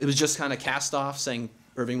 it was just kind of cast off saying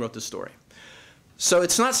Irving wrote this story. So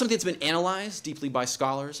it's not something that's been analyzed deeply by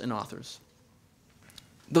scholars and authors.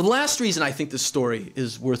 The last reason I think this story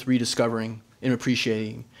is worth rediscovering and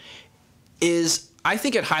appreciating is I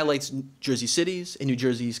think it highlights Jersey City's and New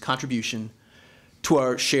Jersey's contribution to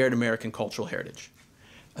our shared American cultural heritage.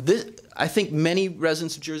 I think many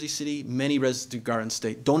residents of Jersey City, many residents of Garden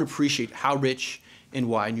State don't appreciate how rich and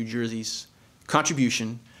wide New Jersey's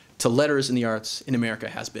contribution to letters and the arts in America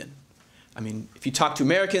has been. I mean, if you talk to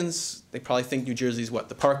Americans, they probably think New Jersey's what?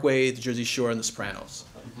 The Parkway, the Jersey Shore, and the Sopranos.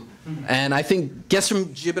 And I think guests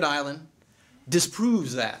from Gibbet Island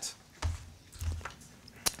disproves that.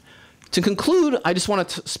 To conclude, I just want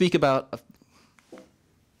to speak about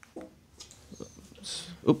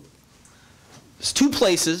there's 2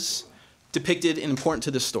 places depicted and important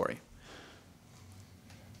to this story.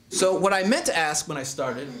 So what I meant to ask when I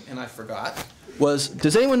started, and I forgot, was,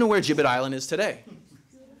 does anyone know where Gibbet Island is today?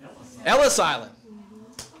 Ellis Island.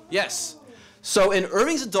 Yes. So in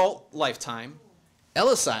Irving's adult lifetime,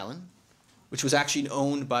 Ellis Island, which was actually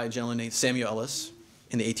owned by a gentleman named Samuel Ellis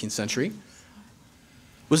in the 18th century,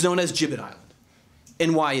 was known as Gibbet Island.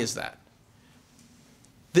 And why is that?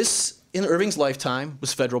 This, in Irving's lifetime,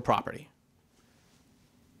 was federal property.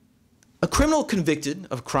 A criminal convicted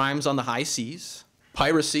of crimes on the high seas,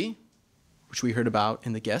 piracy, which we heard about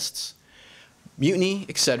in the guests, mutiny,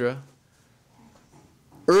 etc.,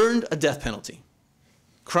 earned a death penalty.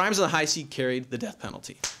 Crimes on the high sea carried the death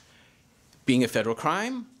penalty. Being a federal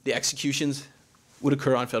crime, the executions would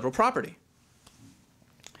occur on federal property.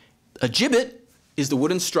 A gibbet is the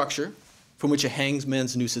wooden structure from which a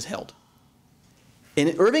hangman's noose is held.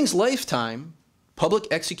 In Irving's lifetime, public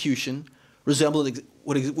execution resembled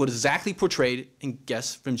what is exactly portrayed in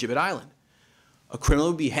Guests from Gibbet Island. A criminal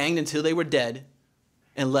would be hanged until they were dead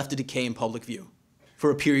and left to decay in public view for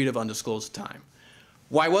a period of undisclosed time.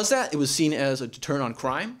 Why was that? It was seen as a deterrent on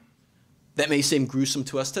crime. That may seem gruesome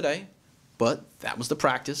to us today, but that was the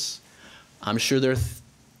practice. I'm sure there are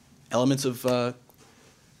elements of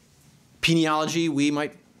peniology we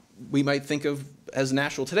might think of as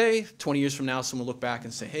natural today. 20 years from now, someone will look back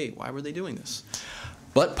and say, hey, why were they doing this?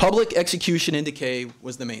 But public execution and decay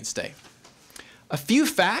was the mainstay. A few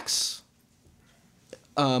facts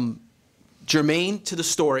germane to the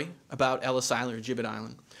story about Ellis Island or Gibbet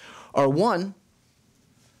Island are: 1,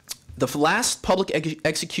 the last public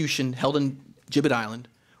execution held in Gibbet Island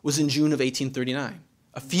was in June of 1839,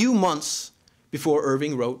 a few months before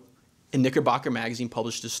Irving wrote and Knickerbocker magazine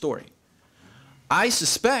published his story. I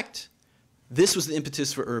suspect this was the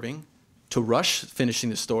impetus for Irving to rush finishing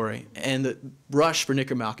the story and the rush for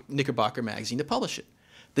Knickerbocker magazine to publish it.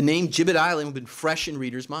 The name Gibbet Island would have been fresh in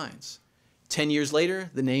readers' minds. 10 years later,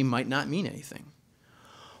 the name might not mean anything.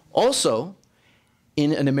 Also,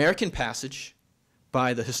 in an American passage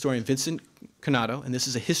by the historian Vincent Conato, and this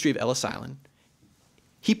is a history of Ellis Island,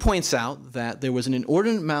 he points out that there was an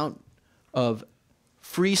inordinate amount of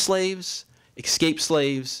free slaves, escaped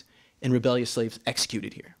slaves, and rebellious slaves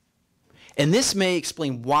executed here. And this may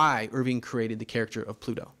explain why Irving created the character of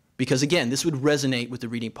Pluto. Because again, this would resonate with the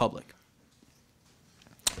reading public.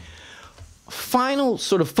 final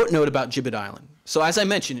sort of footnote about Gibbet Island. So as I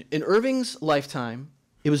mentioned, in Irving's lifetime,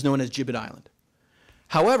 it was known as Gibbet Island.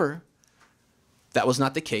 However, that was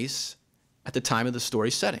not the case at the time of the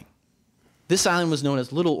story's setting. This island was known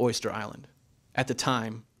as Little Oyster Island at the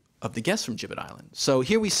time of the guests from Gibbet Island. So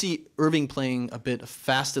here we see Irving playing a bit of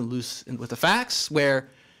fast and loose with the facts, where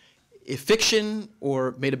if fiction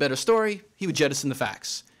or made a better story, he would jettison the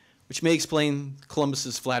facts, which may explain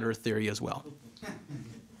Columbus's flat earth theory as well.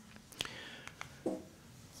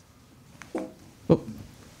 Oh,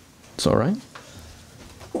 it's all right.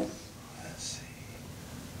 Let's see.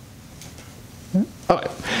 All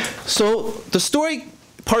right. So the story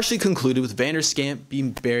partially concluded with Van der Scamp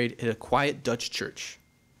being buried in a quiet Dutch church.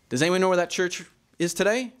 Does anyone know where that church is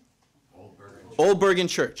today? Old Bergen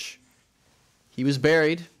Church. He was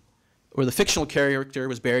buried, or the fictional character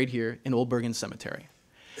was buried here in Old Bergen Cemetery.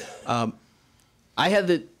 I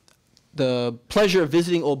had the pleasure of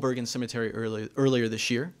visiting Old Bergen Cemetery earlier this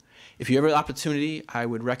year. If you have an opportunity, I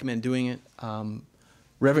would recommend doing it.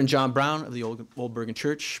 Reverend John Brown of the Old Bergen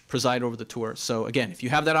Church presided over the tour. So again, if you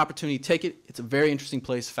have that opportunity, take it. It's a very interesting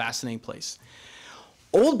place, fascinating place.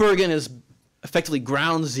 Old Bergen is effectively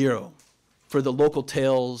ground zero for the local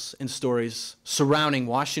tales and stories surrounding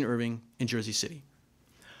Washington, Irving, and Jersey City.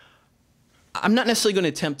 I'm not necessarily going to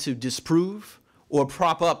attempt to disprove or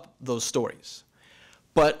prop up those stories.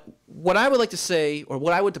 But what I would like to say, or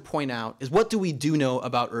what I would to point out, is what do we do know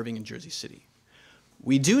about Irving and Jersey City?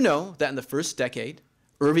 We do know that in the first decade,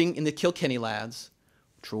 Irving and the Kilkenny lads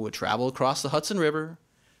would travel across the Hudson River,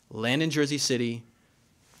 land in Jersey City,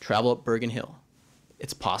 travel up Bergen Hill.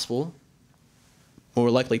 It's possible,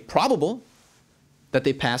 more likely probable, that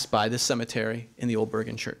they passed by this cemetery in the Old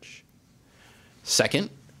Bergen Church. Second,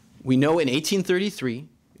 we know in 1833,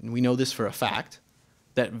 and we know this for a fact,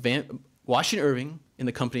 that Washington Irving, in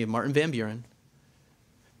the company of Martin Van Buren,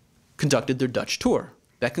 conducted their Dutch tour.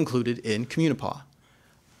 That concluded in Communipaw.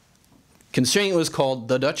 Considering it was called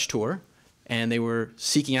the Dutch Tour, and they were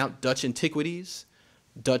seeking out Dutch antiquities,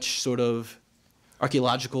 Dutch sort of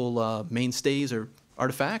archaeological mainstays or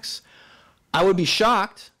artifacts, I would be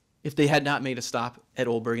shocked if they had not made a stop at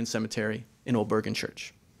Old Bergen Cemetery in Old Bergen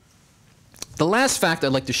Church. The last fact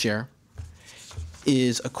I'd like to share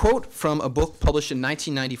is a quote from a book published in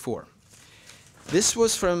 1994. This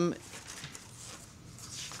was from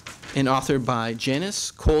an author by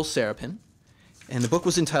Janice Cole Sarapin, and the book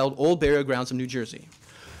was entitled Old Burial Grounds of New Jersey.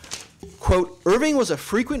 Quote, Irving was a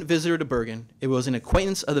frequent visitor to Bergen. It was an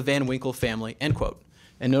acquaintance of the Van Winkle family, end quote.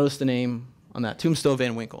 And notice the name on that tombstone,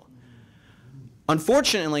 Van Winkle.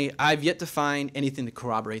 Unfortunately, I've yet to find anything to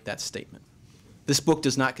corroborate that statement. This book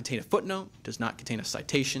does not contain a footnote, does not contain a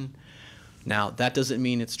citation. Now, that doesn't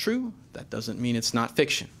mean it's true. That doesn't mean it's not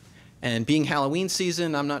fiction. And being Halloween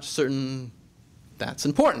season, I'm not certain that's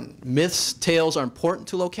important. Myths, tales are important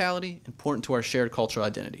to locality, important to our shared cultural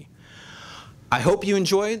identity. I hope you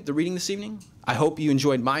enjoyed the reading this evening. I hope you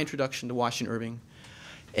enjoyed my introduction to Washington Irving.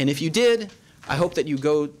 And if you did, I hope that you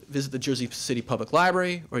go visit the Jersey City Public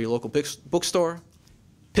Library or your local bookstore,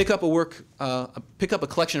 pick up a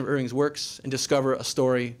collection of Irving's works, and discover a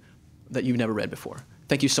story that you've never read before.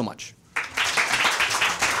 Thank you so much.